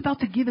 I mean, he's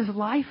about to give his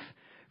life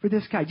for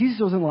this guy. Jesus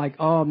wasn't like,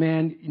 oh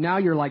man, now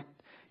you're like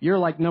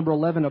number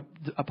 11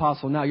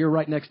 apostle. Now you're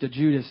right next to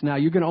Judas. Now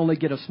you're going to only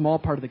get a small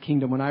part of the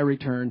kingdom when I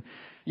return.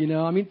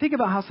 I mean, think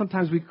about how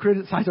sometimes we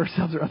criticize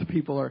ourselves or other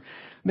people, or,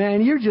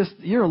 man,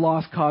 you're a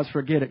lost cause.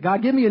 Forget it.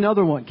 God, give me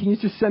another one. Can you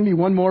just send me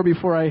one more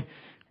before I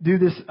do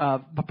this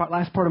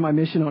last part of my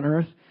mission on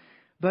earth?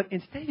 But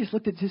instead, he just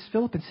looked at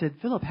Philip and said,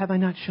 Philip, have I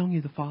not shown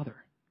you the Father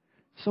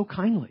so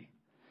kindly?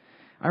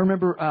 I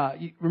remember,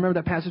 you remember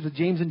that passage with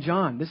James and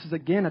John. This is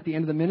again at the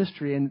end of the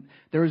ministry, and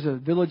there was a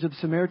village of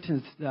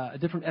Samaritans, a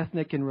different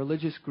ethnic and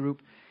religious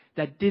group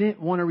that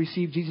didn't want to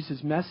receive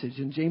Jesus' message.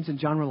 And James and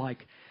John were like,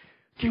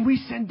 can we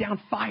send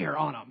down fire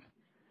on them?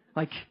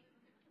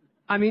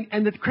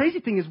 And the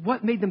crazy thing is,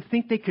 what made them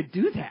think they could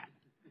do that?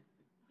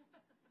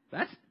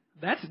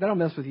 That'll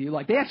mess with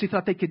you. They actually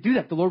thought they could do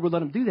that. The Lord would let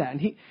them do that. And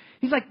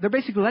he's like, they're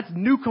basically, let's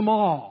nuke them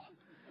all.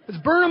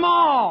 Let's burn them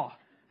all.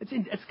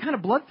 It's kind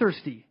of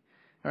bloodthirsty.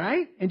 All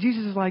right? And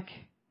Jesus is like,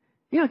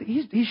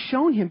 he's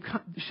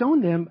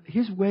shown them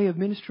His way of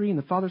ministry and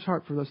the Father's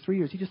heart for those 3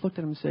 years. He just looked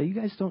at them and said, you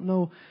guys don't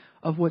know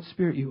of what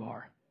spirit you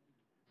are.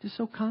 Just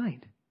so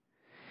kind.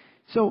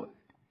 So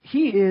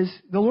the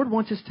Lord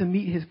wants us to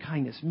meet His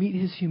kindness, meet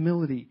His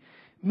humility,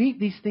 meet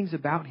these things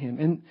about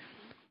Him.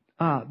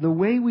 And the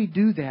way we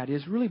do that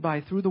is really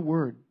through the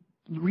Word,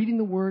 reading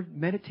the Word,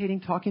 meditating,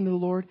 talking to the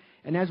Lord.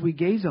 And as we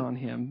gaze on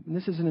Him, and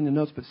this isn't in the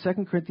notes, but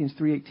 2 Corinthians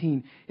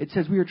 3:18, it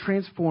says we are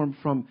transformed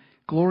from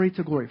glory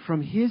to glory,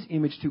 from His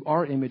image to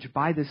our image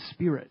by the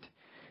Spirit.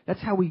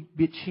 That's how we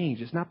get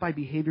changed. It's not by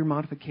behavior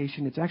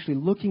modification. It's actually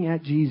looking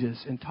at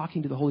Jesus and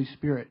talking to the Holy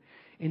Spirit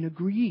and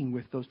agreeing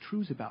with those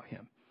truths about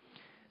Him.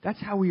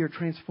 That's how we are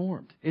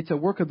transformed. It's a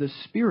work of the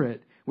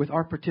Spirit with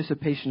our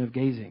participation of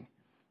gazing.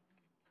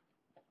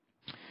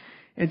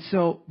 And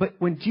so, but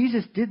when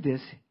Jesus did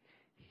this,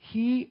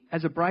 He,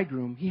 as a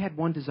bridegroom, He had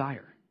one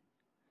desire.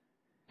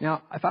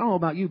 Now, if I don't know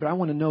about you, but I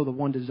want to know the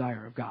one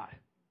desire of God,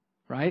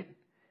 right?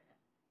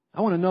 I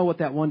want to know what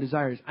that one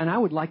desire is. And I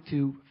would like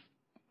to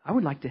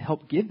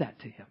help give that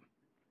to Him.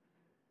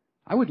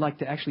 I would like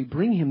to actually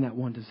bring Him that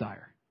one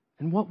desire.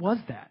 And what was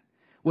that?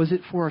 Was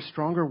it for a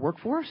stronger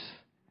workforce?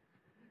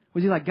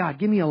 Was He like, God,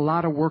 give me a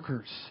lot of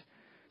workers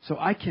so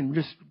I can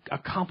just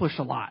accomplish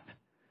a lot?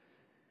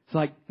 It's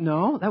like,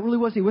 no, that really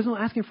wasn't. He wasn't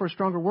asking for a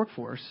stronger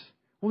workforce.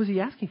 What was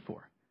He asking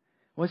for?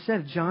 Well, it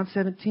said, John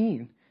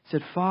 17,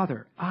 said,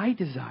 Father, I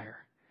desire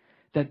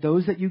that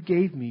those that you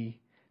gave me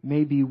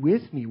may be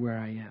with me where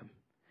I am,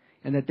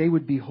 and that they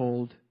would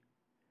behold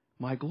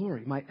my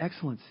glory, my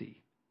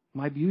excellency,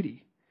 my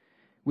beauty,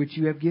 which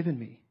you have given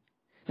me.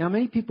 Now,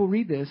 many people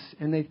read this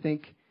and they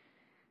think,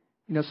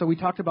 so we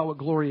talked about what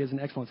glory is and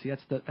excellency.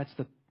 That's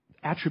the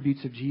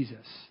attributes of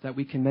Jesus that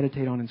we can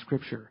meditate on in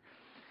Scripture.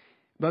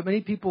 But many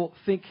people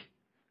think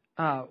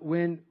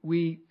when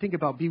we think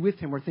about be with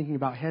Him, we're thinking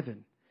about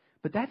heaven.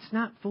 But that's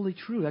not fully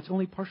true. That's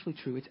only partially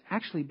true. It's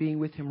actually being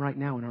with Him right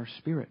now in our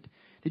spirit.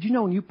 Did you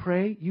know when you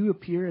pray, you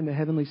appear in the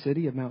heavenly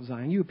city of Mount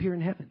Zion? You appear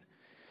in heaven.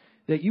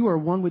 That you are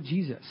one with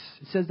Jesus.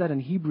 It says that in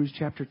Hebrews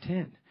chapter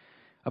 10.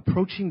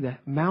 approaching the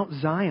Mount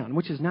Zion,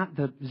 which is not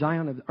the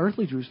Zion of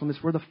earthly Jerusalem,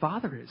 it's where the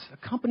Father is, a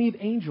company of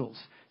angels,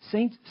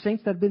 saints that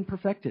have been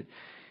perfected.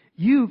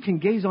 You can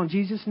gaze on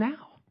Jesus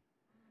now,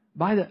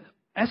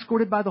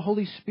 escorted by the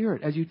Holy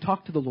Spirit as you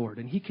talk to the Lord,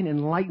 and He can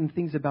enlighten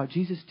things about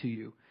Jesus to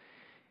you.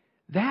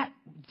 That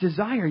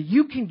desire,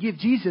 you can give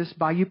Jesus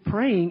by you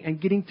praying and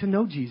getting to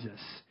know Jesus.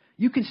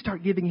 You can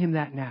start giving Him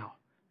that now.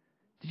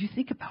 Did you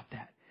think about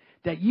that?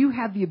 That you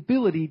have the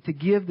ability to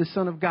give the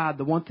Son of God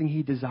the one thing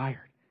He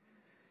desired.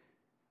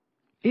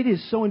 It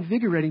is so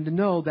invigorating to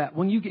know that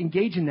when you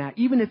engage in that,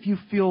 even if you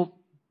feel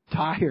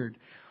tired,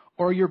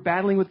 or you're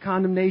battling with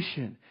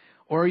condemnation,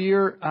 or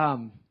you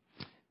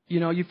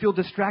feel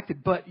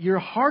distracted, but your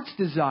heart's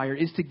desire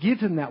is to give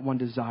Him that one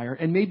desire,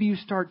 and maybe you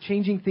start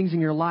changing things in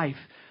your life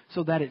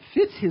so that it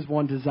fits His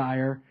one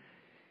desire,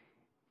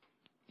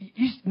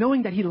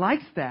 knowing that He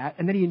likes that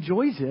and that He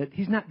enjoys it.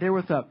 He's not there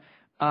with a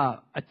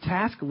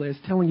task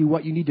list telling you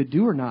what you need to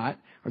do or not,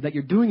 or that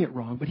you're doing it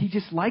wrong, but He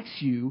just likes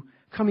you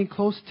coming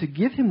close to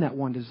give Him that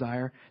one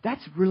desire.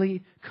 That's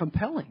really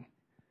compelling.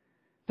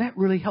 That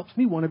really helps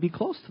me want to be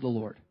close to the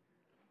Lord.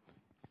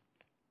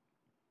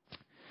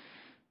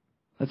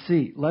 Let's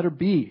see, letter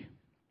B.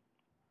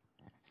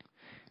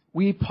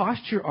 We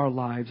posture our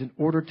lives in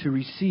order to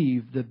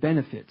receive the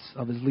benefits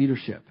of His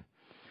leadership.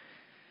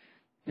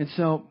 And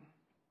so,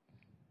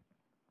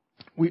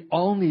 we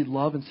all need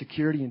love and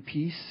security and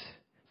peace,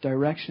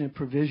 direction and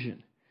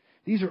provision.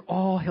 These are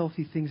all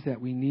healthy things that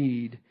we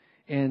need.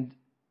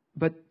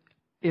 But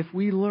if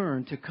we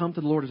learn to come to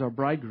the Lord as our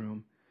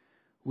bridegroom,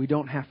 we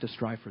don't have to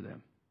strive for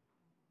them.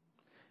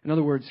 In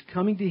other words,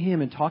 coming to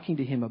Him and talking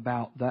to Him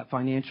about that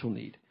financial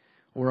need,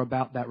 or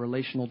about that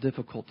relational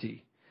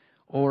difficulty,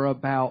 or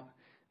about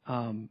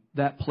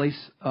that place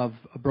of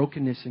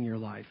brokenness in your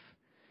life.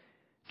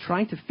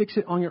 Trying to fix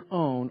it on your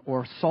own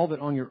or solve it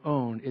on your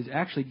own is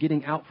actually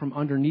getting out from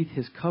underneath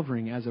His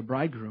covering as a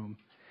bridegroom,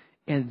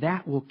 and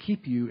that will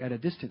keep you at a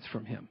distance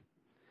from Him.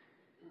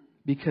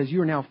 Because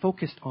you are now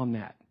focused on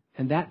that,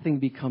 and that thing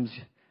becomes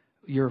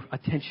your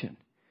attention.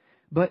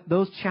 But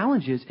those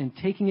challenges in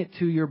taking it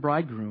to your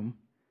bridegroom,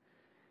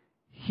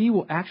 He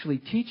will actually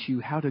teach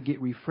you how to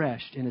get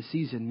refreshed in a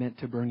season meant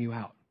to burn you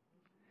out.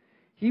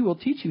 He will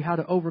teach you how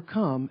to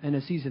overcome in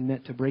a season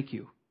meant to break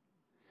you.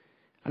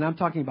 And I'm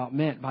talking about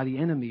meant by the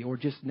enemy or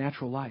just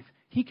natural life.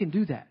 He can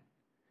do that.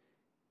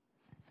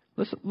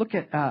 Let's look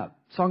at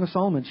Song of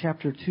Solomon,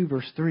 chapter 2,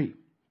 verse 3.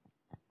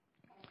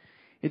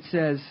 It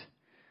says,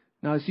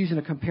 now it's using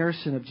a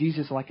comparison of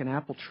Jesus like an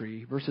apple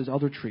tree versus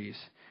other trees.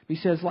 He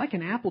says, like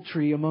an apple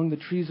tree among the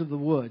trees of the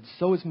woods,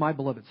 so is my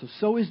beloved.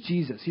 So is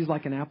Jesus. He's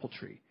like an apple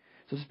tree.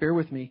 So just bear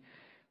with me.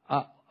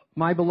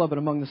 My beloved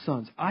among the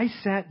sons. I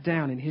sat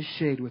down in His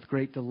shade with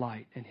great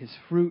delight, and His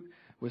fruit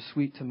was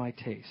sweet to my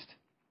taste.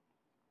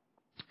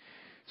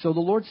 So the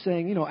Lord's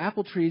saying,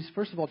 apple trees,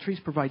 first of all, trees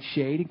provide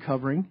shade and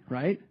covering,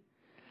 right?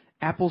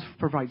 Apples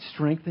provide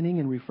strengthening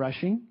and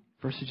refreshing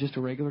versus just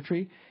a regular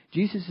tree.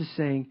 Jesus is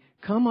saying,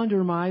 come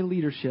under my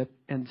leadership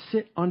and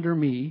sit under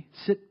me,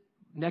 sit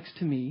next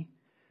to me.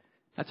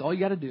 That's all you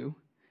got to do.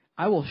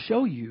 I will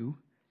show you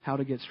how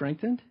to get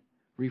strengthened,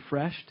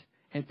 refreshed,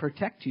 and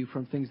protect you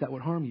from things that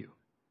would harm you.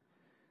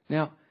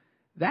 Now,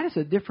 that is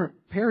a different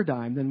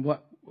paradigm than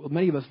what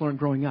many of us learned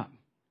growing up.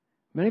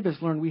 Many of us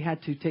learned we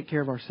had to take care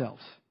of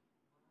ourselves.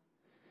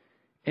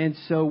 And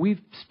so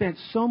we've spent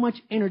so much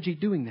energy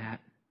doing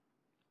that,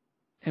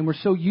 and we're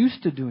so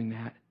used to doing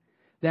that,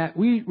 that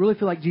we really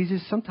feel like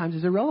Jesus sometimes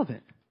is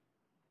irrelevant.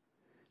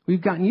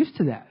 We've gotten used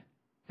to that,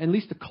 at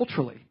least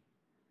culturally.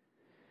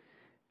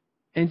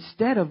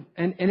 Instead of,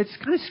 and it's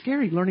kind of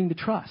scary learning to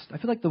trust. I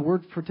feel like the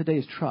word for today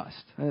is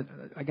trust.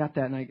 I got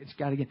that, and it's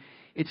got it again.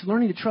 It's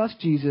learning to trust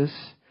Jesus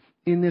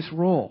in this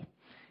role.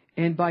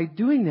 And by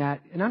doing that,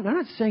 and I'm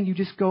not saying you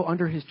just go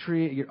under His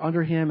tree, you're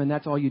under Him, and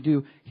that's all you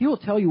do. He will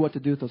tell you what to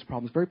do with those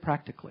problems very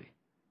practically.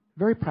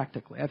 Very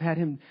practically. I've had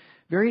Him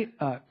very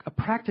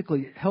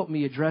practically help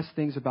me address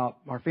things about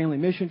our family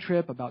mission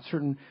trip, about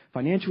certain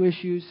financial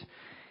issues.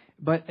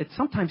 But it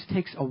sometimes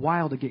takes a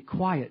while to get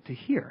quiet to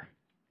hear.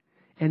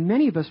 And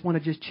many of us want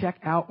to just check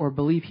out or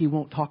believe He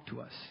won't talk to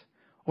us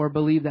or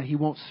believe that He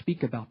won't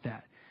speak about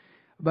that.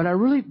 But I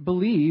really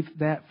believe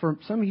that for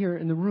some here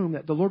in the room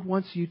that the Lord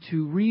wants you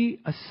to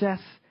reassess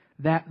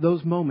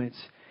those moments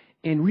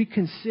and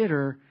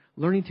reconsider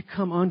learning to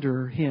come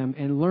under Him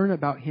and learn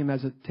about Him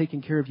as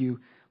taking care of you,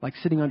 like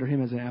sitting under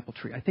Him as an apple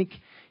tree. I think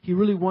He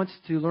really wants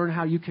to learn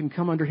how you can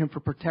come under Him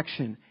for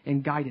protection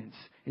and guidance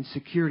and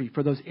security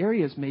for those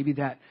areas maybe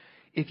that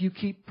if you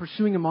keep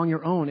pursuing Him on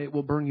your own, it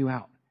will burn you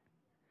out.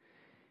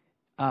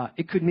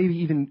 It could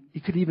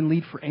even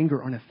lead for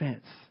anger or an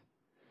offense.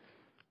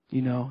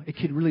 It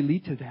could really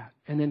lead to that.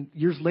 And then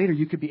years later,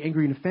 you could be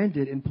angry and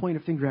offended and point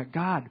a finger at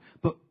God,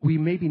 but we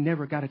maybe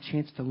never got a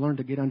chance to learn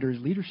to get under His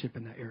leadership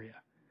in that area.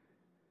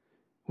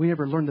 We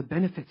never learned the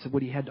benefits of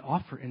what He had to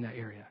offer in that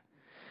area.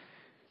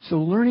 So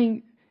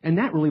learning, and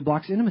that really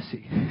blocks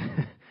intimacy.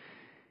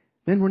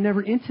 Then we're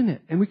never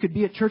intimate. And we could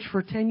be at church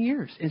for 10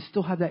 years and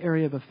still have that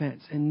area of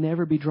offense and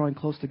never be drawing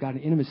close to God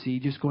in intimacy,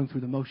 just going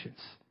through the motions.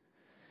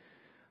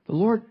 The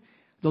Lord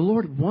the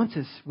Lord wants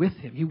us with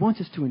Him. He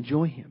wants us to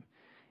enjoy Him.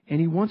 And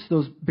He wants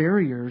those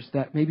barriers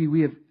that maybe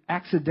we have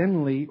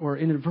accidentally or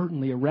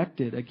inadvertently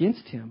erected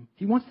against Him.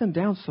 He wants them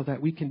down so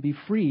that we can be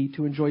free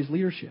to enjoy His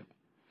leadership.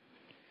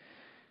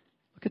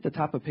 Look at the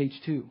top of page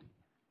 2.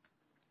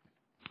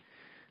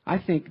 I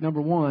think,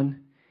 number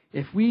one,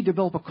 if we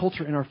develop a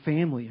culture in our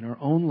family, in our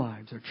own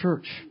lives, our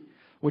church,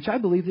 which I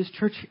believe this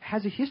church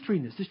has a history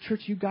in this. This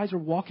church, you guys are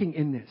walking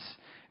in this.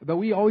 But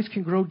we always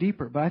can grow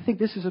deeper. But I think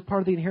this is a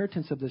part of the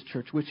inheritance of this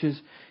church, which is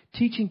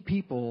teaching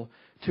people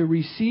to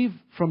receive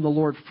from the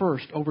Lord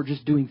first over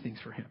just doing things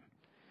for Him.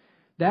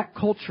 That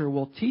culture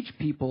will teach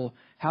people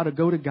how to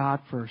go to God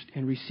first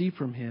and receive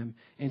from Him.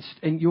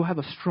 And you'll have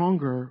a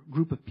stronger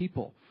group of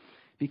people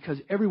because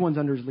everyone's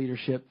under His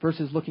leadership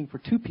versus looking for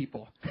two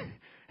people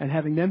and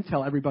having them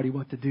tell everybody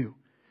what to do.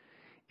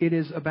 It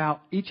is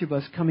about each of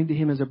us coming to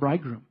Him as a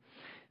bridegroom.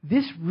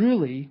 This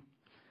really,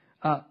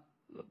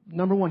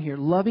 number one here,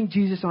 loving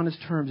Jesus on His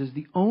terms is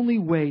the only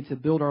way to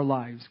build our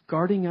lives,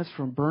 guarding us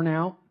from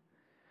burnout,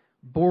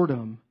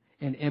 boredom,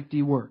 and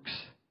empty works.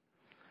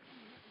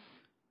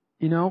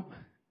 You know,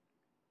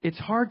 it's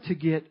hard to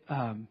get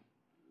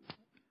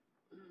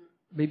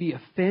maybe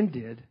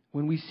offended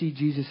when we see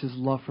Jesus'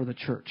 love for the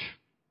church,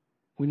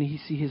 when we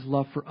see His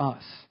love for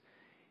us.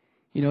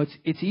 You know,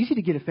 it's easy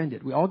to get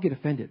offended. We all get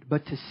offended.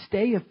 But to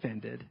stay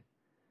offended,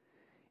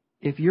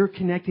 if you're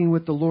connecting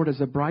with the Lord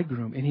as a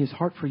bridegroom and His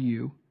heart for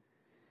you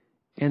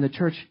and the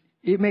church,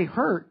 it may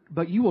hurt,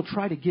 but you will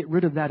try to get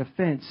rid of that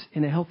offense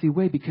in a healthy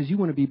way because you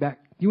want to be back.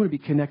 You want to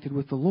be connected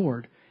with the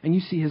Lord and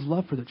you see His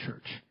love for the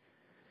church.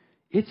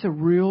 It's a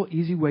real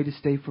easy way to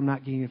stay from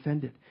not getting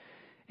offended,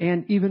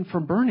 and even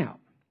from burnout.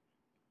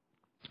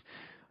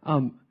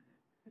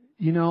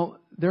 You know,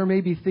 there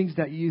may be things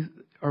that you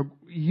are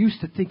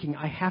used to thinking,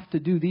 I have to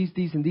do these,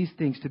 and these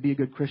things to be a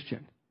good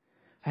Christian.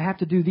 I have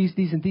to do these,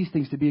 and these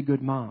things to be a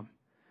good mom.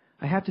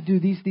 I have to do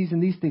these,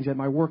 and these things at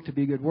my work to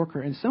be a good worker.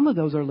 And some of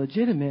those are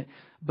legitimate,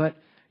 but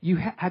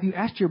have you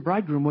asked your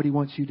bridegroom what he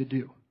wants you to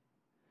do?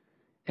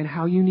 And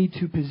how you need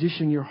to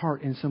position your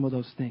heart in some of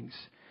those things.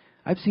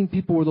 I've seen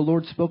people where the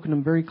Lord's spoken to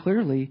them very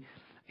clearly,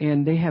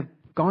 and they have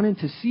gone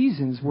into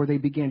seasons where they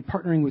began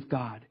partnering with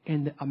God.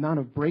 And the amount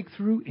of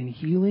breakthrough and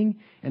healing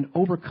and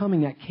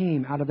overcoming that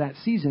came out of that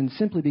season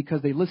simply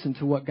because they listened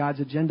to what God's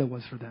agenda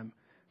was for them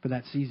for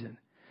that season.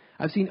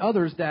 I've seen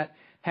others that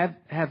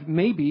have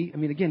maybe, I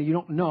mean, again, you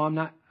don't know, I'm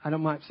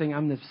not saying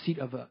I'm in the seat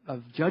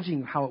of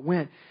judging how it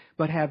went,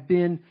 but have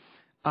been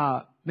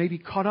maybe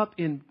caught up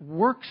in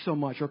work so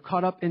much or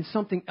caught up in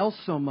something else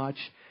so much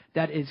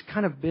that it's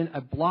kind of been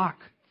a block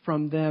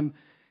from them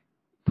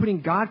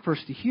putting God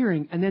first to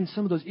hearing, and then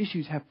some of those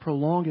issues have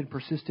prolonged and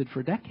persisted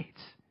for decades.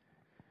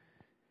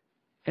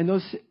 And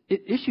those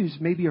issues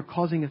maybe are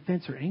causing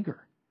offense or anger.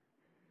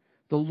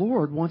 The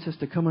Lord wants us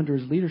to come under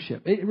His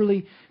leadership. It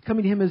really,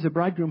 coming to Him as a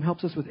bridegroom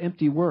helps us with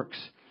empty works.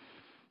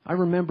 I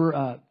remember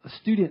a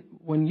student,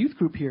 when youth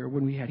group here,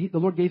 when we had, the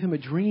Lord gave him a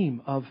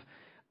dream of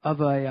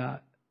a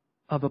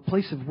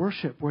place of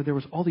worship where there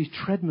was all these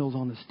treadmills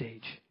on the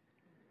stage.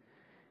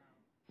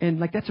 And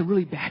like, that's a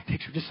really bad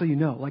picture, just so you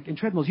know. Like in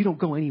treadmills, you don't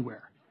go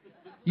anywhere.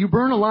 You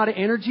burn a lot of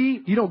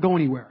energy, you don't go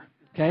anywhere.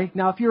 Okay?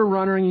 Now, if you're a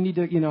runner and you need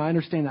to, I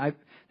understand that.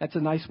 That's a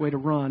nice way to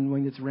run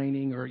when it's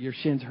raining or your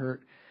shins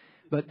hurt.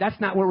 But that's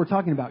not what we're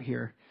talking about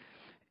here.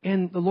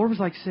 And the Lord was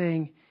like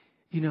saying,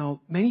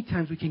 many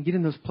times we can get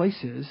in those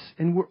places,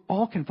 and we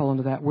all can fall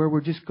into that, where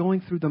we're just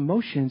going through the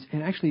motions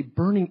and actually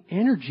burning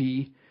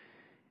energy,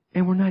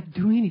 and we're not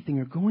doing anything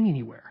or going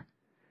anywhere.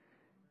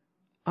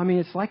 I mean,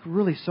 it's like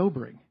really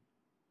sobering.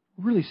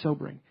 Really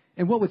sobering.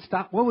 And what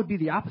would be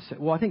the opposite?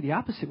 Well, I think the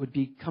opposite would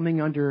be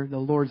coming under the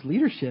Lord's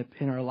leadership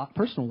in our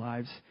personal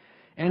lives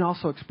and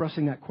also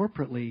expressing that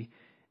corporately.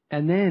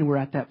 And then we're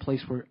at that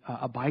place where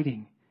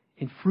abiding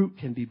and fruit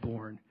can be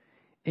born.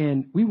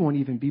 And we won't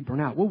even be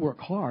burnt out. We'll work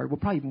hard. We'll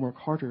probably even work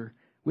harder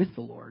with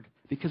the Lord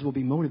because we'll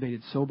be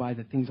motivated so by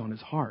the things on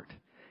His heart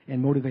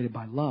and motivated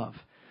by love.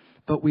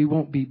 But we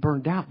won't be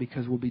burned out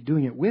because we'll be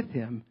doing it with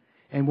Him.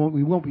 And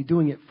we won't be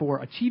doing it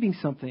for achieving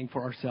something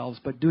for ourselves,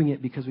 but doing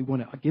it because we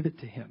want to give it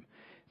to Him.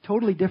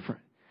 Totally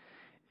different.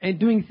 And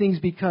doing things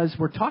because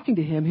we're talking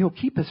to Him, He'll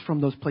keep us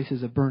from those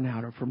places of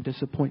burnout or from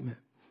disappointment.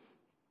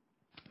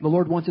 The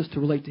Lord wants us to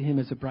relate to Him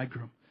as a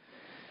bridegroom.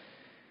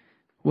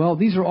 Well,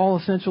 these are all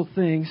essential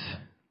things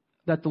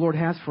that the Lord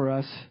has for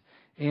us.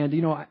 And,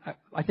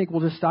 I think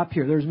we'll just stop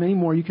here. There's many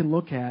more you can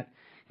look at.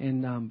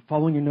 And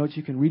following your notes,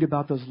 you can read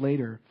about those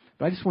later.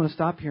 But I just want to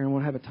stop here and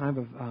want to have a time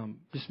of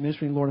just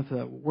ministering. Lord, if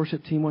the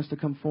worship team wants to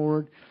come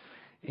forward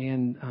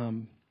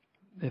and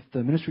if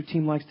the ministry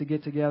team likes to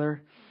get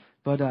together.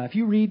 But if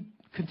you read,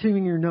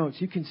 continuing your notes,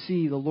 you can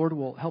see the Lord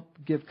will help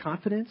give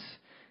confidence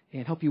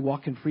and help you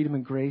walk in freedom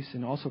and grace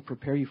and also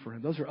prepare you for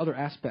Him. Those are other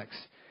aspects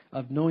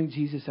of knowing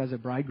Jesus as a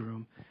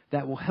bridegroom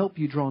that will help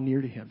you draw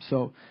near to Him.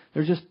 So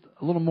there's just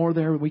a little more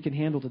there we can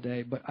handle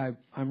today, but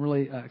I'm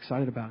really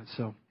excited about it.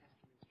 So,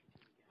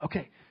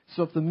 okay.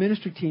 So if the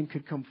ministry team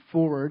could come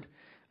forward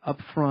up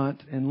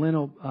front, and Lynn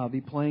will be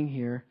playing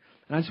here.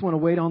 And I just want to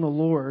wait on the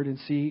Lord and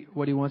see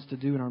what He wants to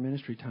do in our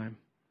ministry time.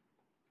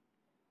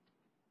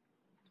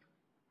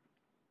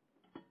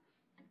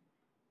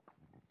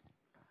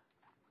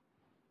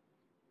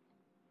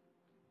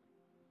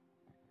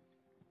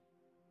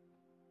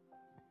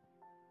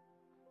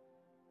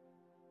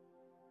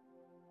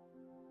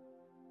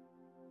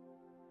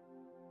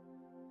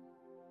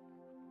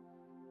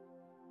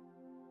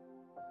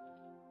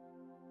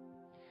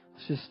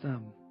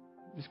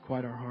 just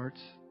quiet our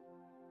hearts.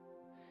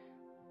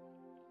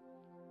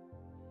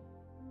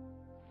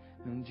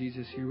 And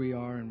Jesus, here we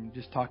are, and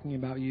just talking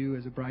about you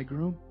as a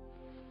bridegroom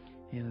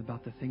and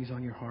about the things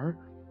on your heart.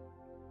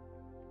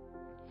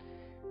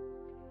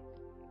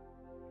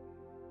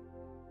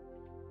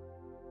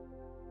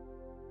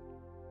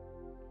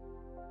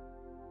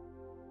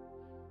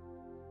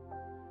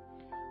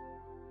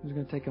 I'm just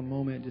going to take a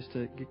moment just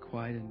to get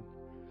quiet and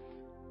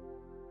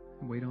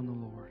wait on the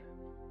Lord.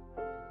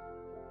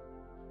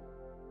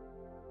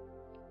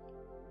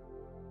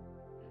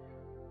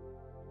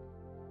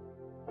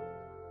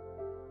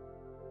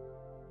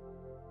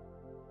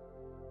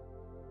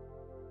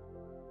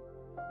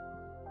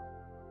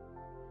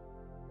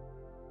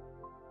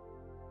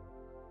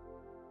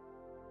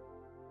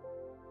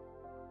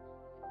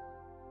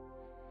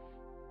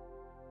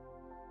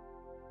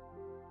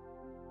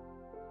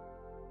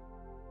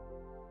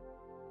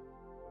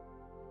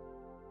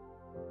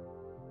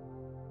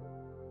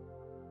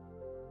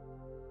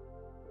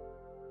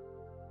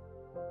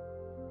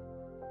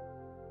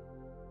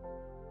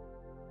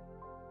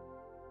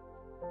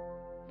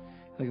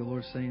 Like the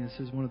Lord's saying, this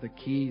is one of the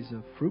keys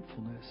of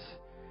fruitfulness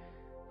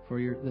for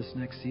this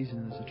next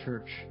season as a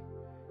church.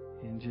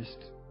 And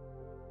just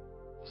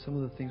some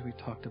of the things we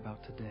talked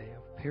about today,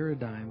 a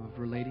paradigm of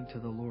relating to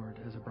the Lord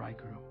as a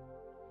bridegroom.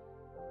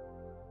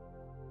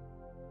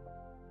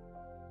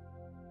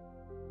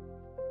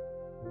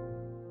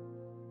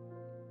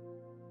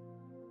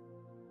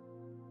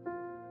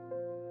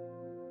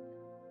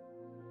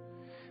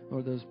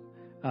 Lord, those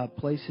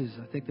places,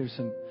 I think there's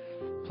some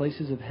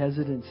places of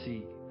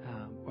hesitancy,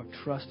 of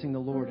trusting the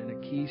Lord in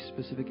a key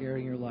specific area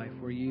in your life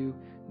where you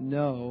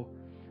know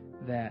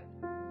that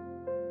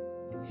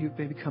you've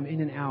maybe come in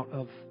and out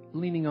of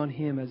leaning on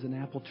Him as an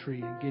apple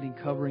tree and getting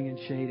covering and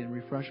shade and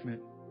refreshment.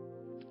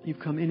 You've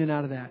come in and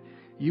out of that.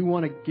 You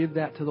want to give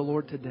that to the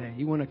Lord today.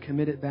 You want to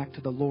commit it back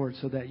to the Lord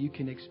so that you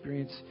can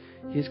experience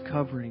His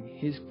covering,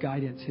 His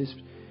guidance, His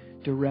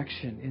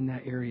direction in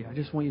that area. I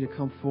just want you to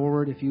come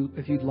forward. If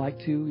you'd like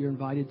to, you're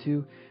invited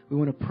to. We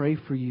want to pray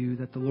for you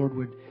that the Lord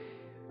would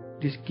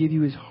just give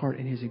you His heart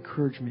and His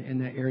encouragement in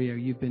that area.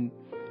 You've been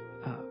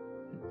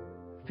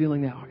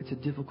feeling that it's a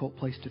difficult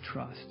place to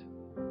trust.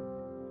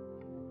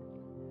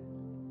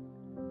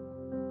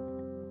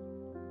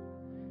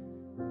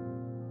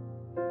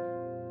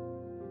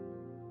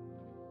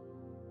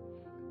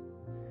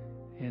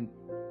 And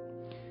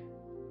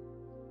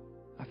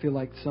I feel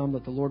like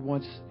that the Lord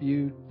wants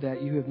you,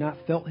 that you have not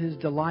felt His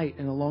delight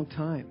in a long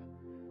time.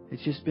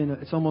 It's just been,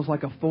 it's almost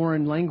like a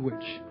foreign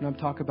language when I'm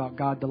talking about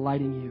God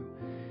delighting you,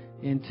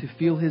 and to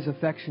feel His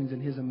affections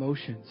and His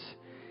emotions.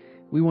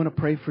 We want to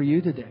pray for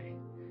you today.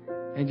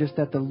 And just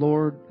that the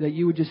Lord, that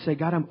you would just say,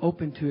 God, I'm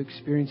open to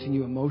experiencing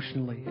you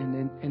emotionally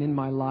and in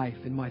my life,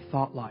 in my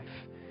thought life.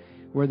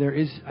 Where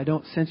I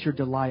don't sense your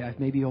delight. I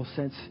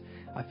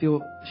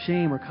feel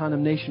shame or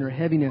condemnation or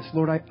heaviness.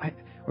 Lord,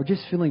 or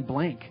just feeling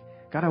blank.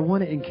 God, I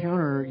want to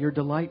encounter your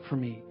delight for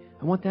me.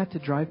 I want that to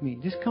drive me.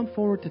 Just come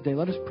forward today.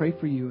 Let us pray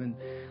for you, and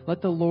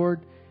let the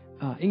Lord,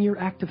 in your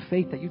act of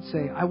faith, that you'd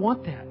say, I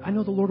want that. I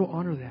know the Lord will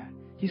honor that.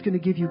 He's going to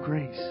give you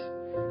grace.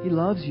 He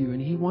loves you,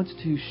 and He wants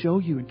to show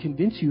you and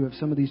convince you of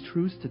some of these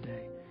truths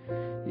today.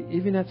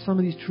 Even if some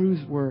of these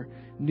truths were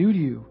new to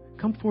you,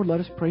 come forward. Let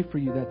us pray for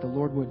you that the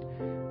Lord would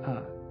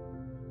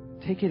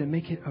take it and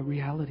make it a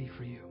reality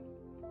for you.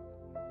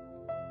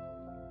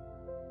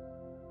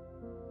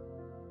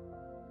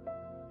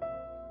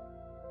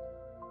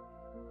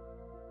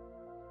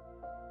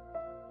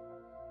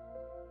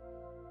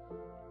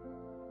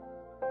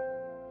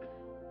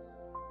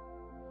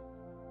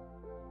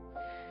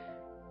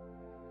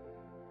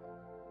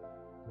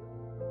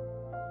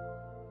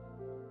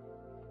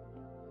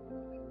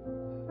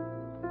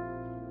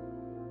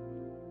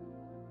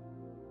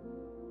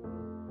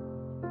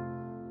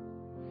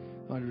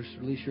 Just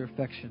release your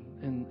affection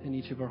in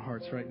each of our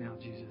hearts right now,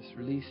 Jesus.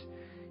 Release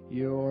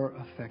your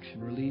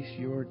affection. Release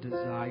your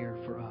desire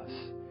for us.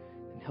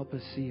 And help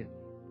us see it.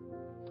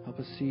 Help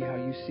us see how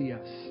you see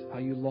us, how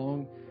you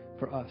long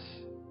for us.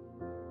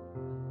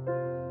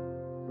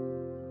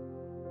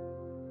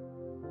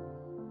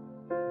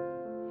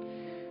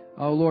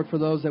 Oh, Lord, for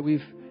those that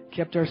we've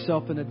kept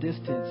ourselves in a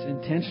distance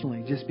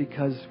intentionally just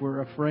because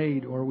we're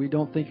afraid, or we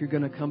don't think you're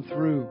going to come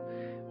through,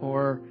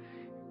 or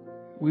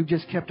we've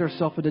just kept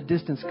ourselves at a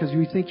distance because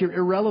we think you're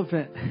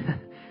irrelevant.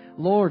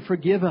 Lord,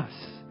 forgive us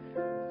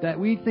that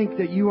we think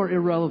that you are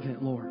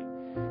irrelevant, Lord.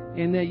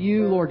 And that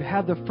you, Lord,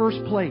 have the first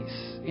place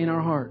in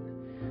our heart.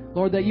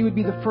 Lord, that you would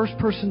be the first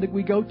person that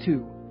we go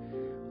to.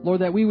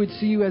 Lord, that we would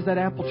see you as that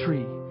apple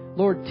tree.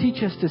 Lord,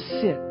 teach us to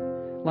sit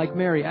like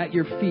Mary at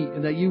your feet,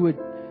 and that you would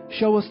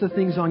show us the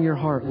things on your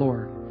heart,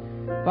 Lord.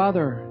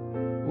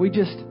 Father, we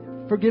just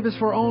forgive us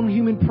for our own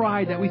human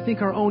pride, that we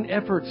think our own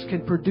efforts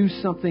can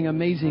produce something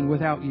amazing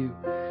without you.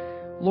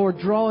 Lord,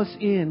 draw us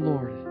in,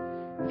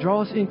 Lord.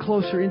 Draw us in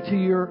closer into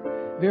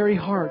your very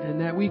heart,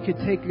 and that we could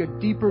take a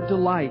deeper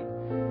delight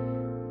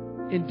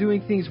in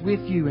doing things with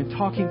you and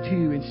talking to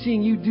you and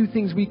seeing you do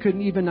things we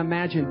couldn't even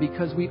imagine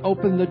because we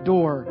opened the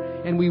door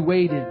and we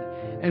waited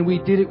and we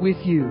did it with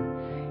you.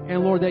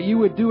 And Lord, that you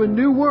would do a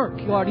new work,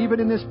 Lord, even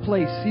in this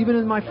place, even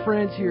in my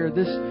friends here,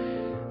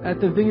 at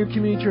the Vineyard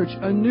Community Church,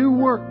 a new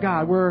work,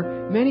 God,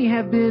 where many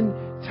have been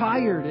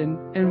tired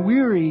and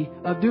weary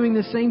of doing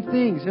the same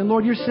things. And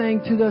Lord, you're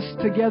saying to us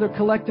together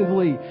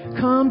collectively,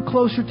 come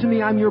closer to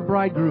me, I'm your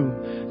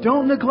bridegroom.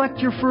 Don't neglect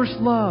your first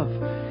love.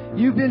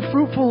 You've been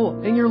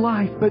fruitful in your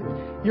life, but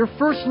your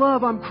first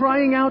love, I'm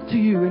crying out to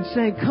you and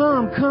saying,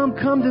 come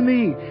to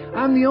me.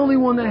 I'm the only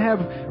one that have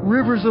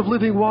rivers of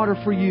living water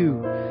for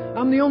you.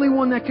 I'm the only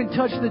one that can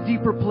touch the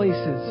deeper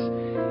places.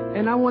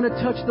 And I want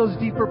to touch those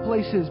deeper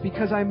places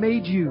because I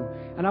made you.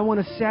 And I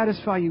want to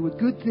satisfy you with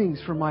good things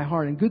from my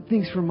heart and good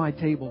things from my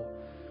table.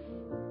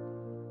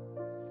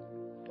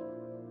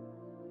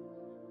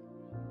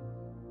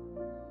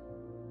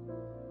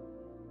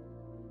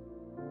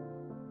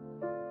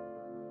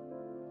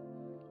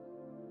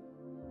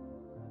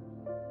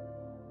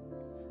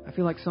 I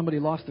feel like somebody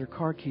lost their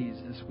car keys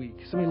this week.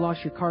 Somebody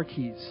lost your car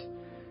keys.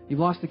 You've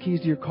lost the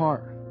keys to your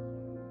car.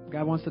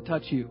 God wants to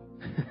touch you.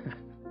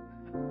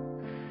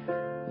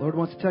 Lord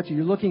wants to touch you.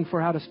 You're looking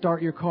for how to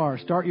start your car,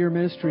 start your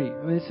ministry.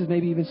 I mean, this is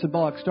maybe even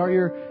symbolic.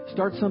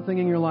 Start something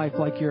in your life,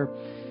 like your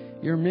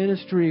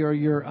ministry or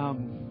your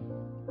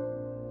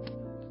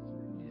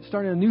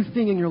starting a new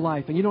thing in your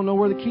life, and you don't know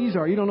where the keys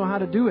are. You don't know how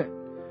to do it.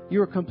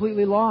 You are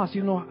completely lost.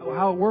 You don't know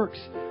how it works.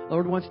 The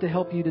Lord wants to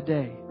help you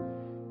today.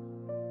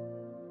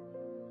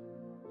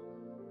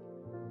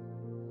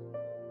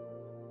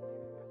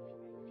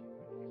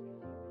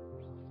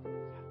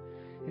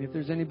 And if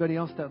there's anybody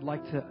else that would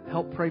like to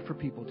help pray for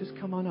people, just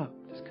come on up.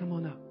 Just come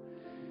on up.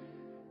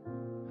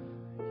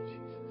 Thank you,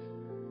 Jesus.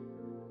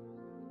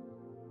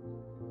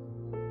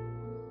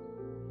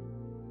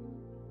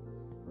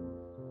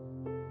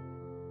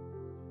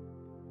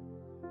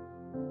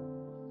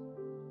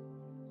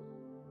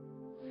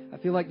 I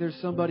feel like there's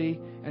somebody,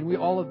 and we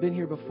all have been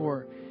here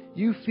before.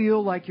 You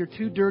feel like you're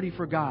too dirty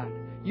for God.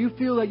 You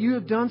feel that you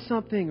have done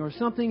something, or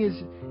something is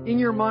in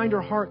your mind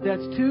or heart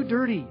that's too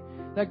dirty,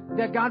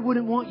 that God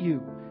wouldn't want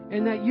you.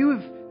 And that you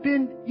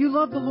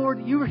love the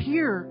Lord,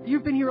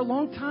 you've been here a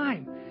long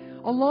time,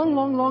 a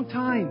long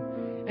time.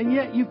 And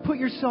yet you've put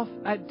yourself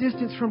at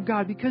distance from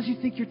God because you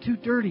think you're too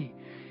dirty.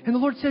 And the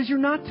Lord says, you're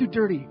not too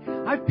dirty.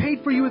 I've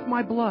paid for you with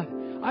my blood.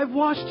 I've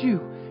washed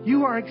you.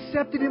 You are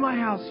accepted in my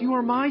house. You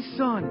are my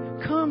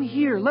son. Come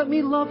here. Let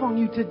me love on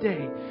you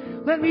today.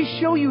 Let me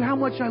show you how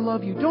much I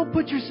love you. Don't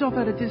put yourself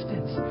at a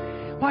distance.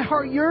 My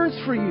heart yearns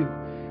for you.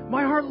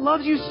 My heart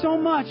loves you so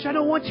much. I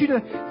don't want you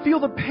to feel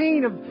the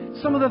pain of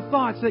some of the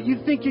thoughts that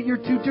you think you're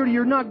too dirty.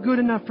 You're not good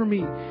enough for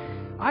me.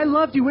 I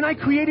loved you. When I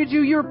created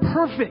you, you're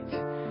perfect.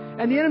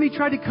 And the enemy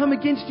tried to come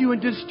against you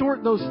and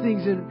distort those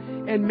things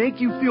and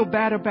make you feel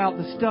bad about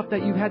the stuff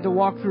that you've had to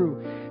walk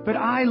through. But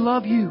I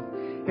love you.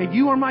 And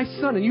you are my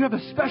son. And you have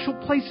a special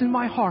place in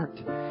my heart.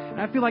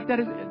 And I feel like that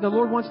is, the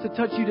Lord wants to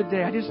touch you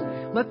today. I just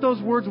let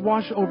those words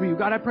wash over you.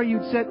 God, I pray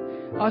you'd set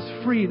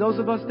us free. Those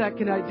of us that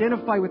can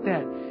identify with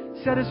that.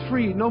 Set us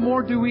free. No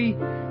more do we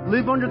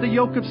live under the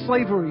yoke of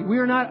slavery. We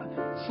are not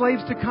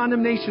slaves to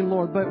condemnation,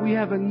 Lord, but we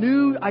have a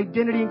new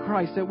identity in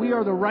Christ, that we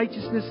are the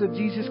righteousness of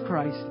Jesus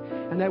Christ,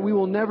 and that we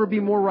will never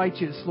be more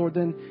righteous, Lord,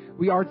 than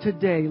we are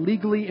today,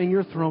 legally in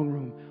your throne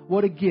room.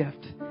 What a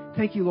gift.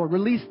 Thank you, Lord.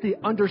 Release the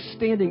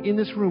understanding in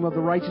this room of the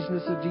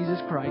righteousness of Jesus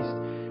Christ.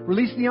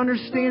 Release the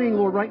understanding,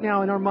 Lord, right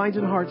now in our minds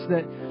and hearts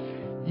that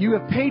you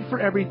have paid for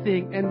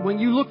everything, and when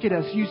you look at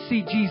us, you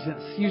see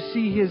Jesus. You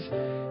see His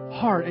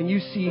heart and you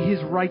see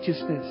His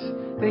righteousness.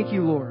 Thank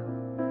you, Lord.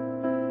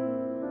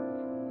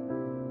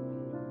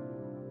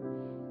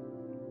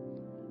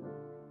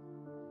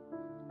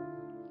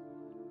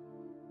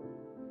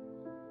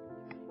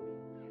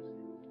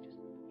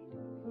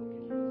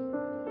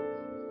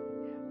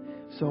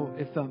 So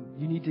if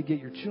you need to get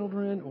your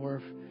children, or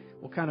if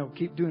we'll kind of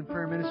keep doing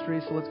prayer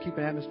ministry, so let's keep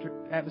an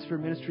atmosphere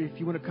ministry. If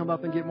you want to come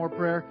up and get more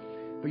prayer,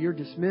 but you're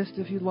dismissed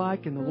if you'd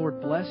like, and the Lord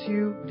bless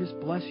you. Just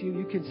bless you.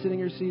 You can sit in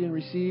your seat and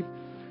receive.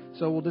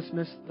 So we'll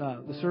dismiss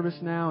the service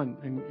now,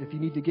 and if you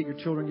need to get your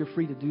children, you're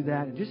free to do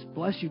that. And just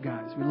bless you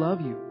guys. We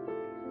love you.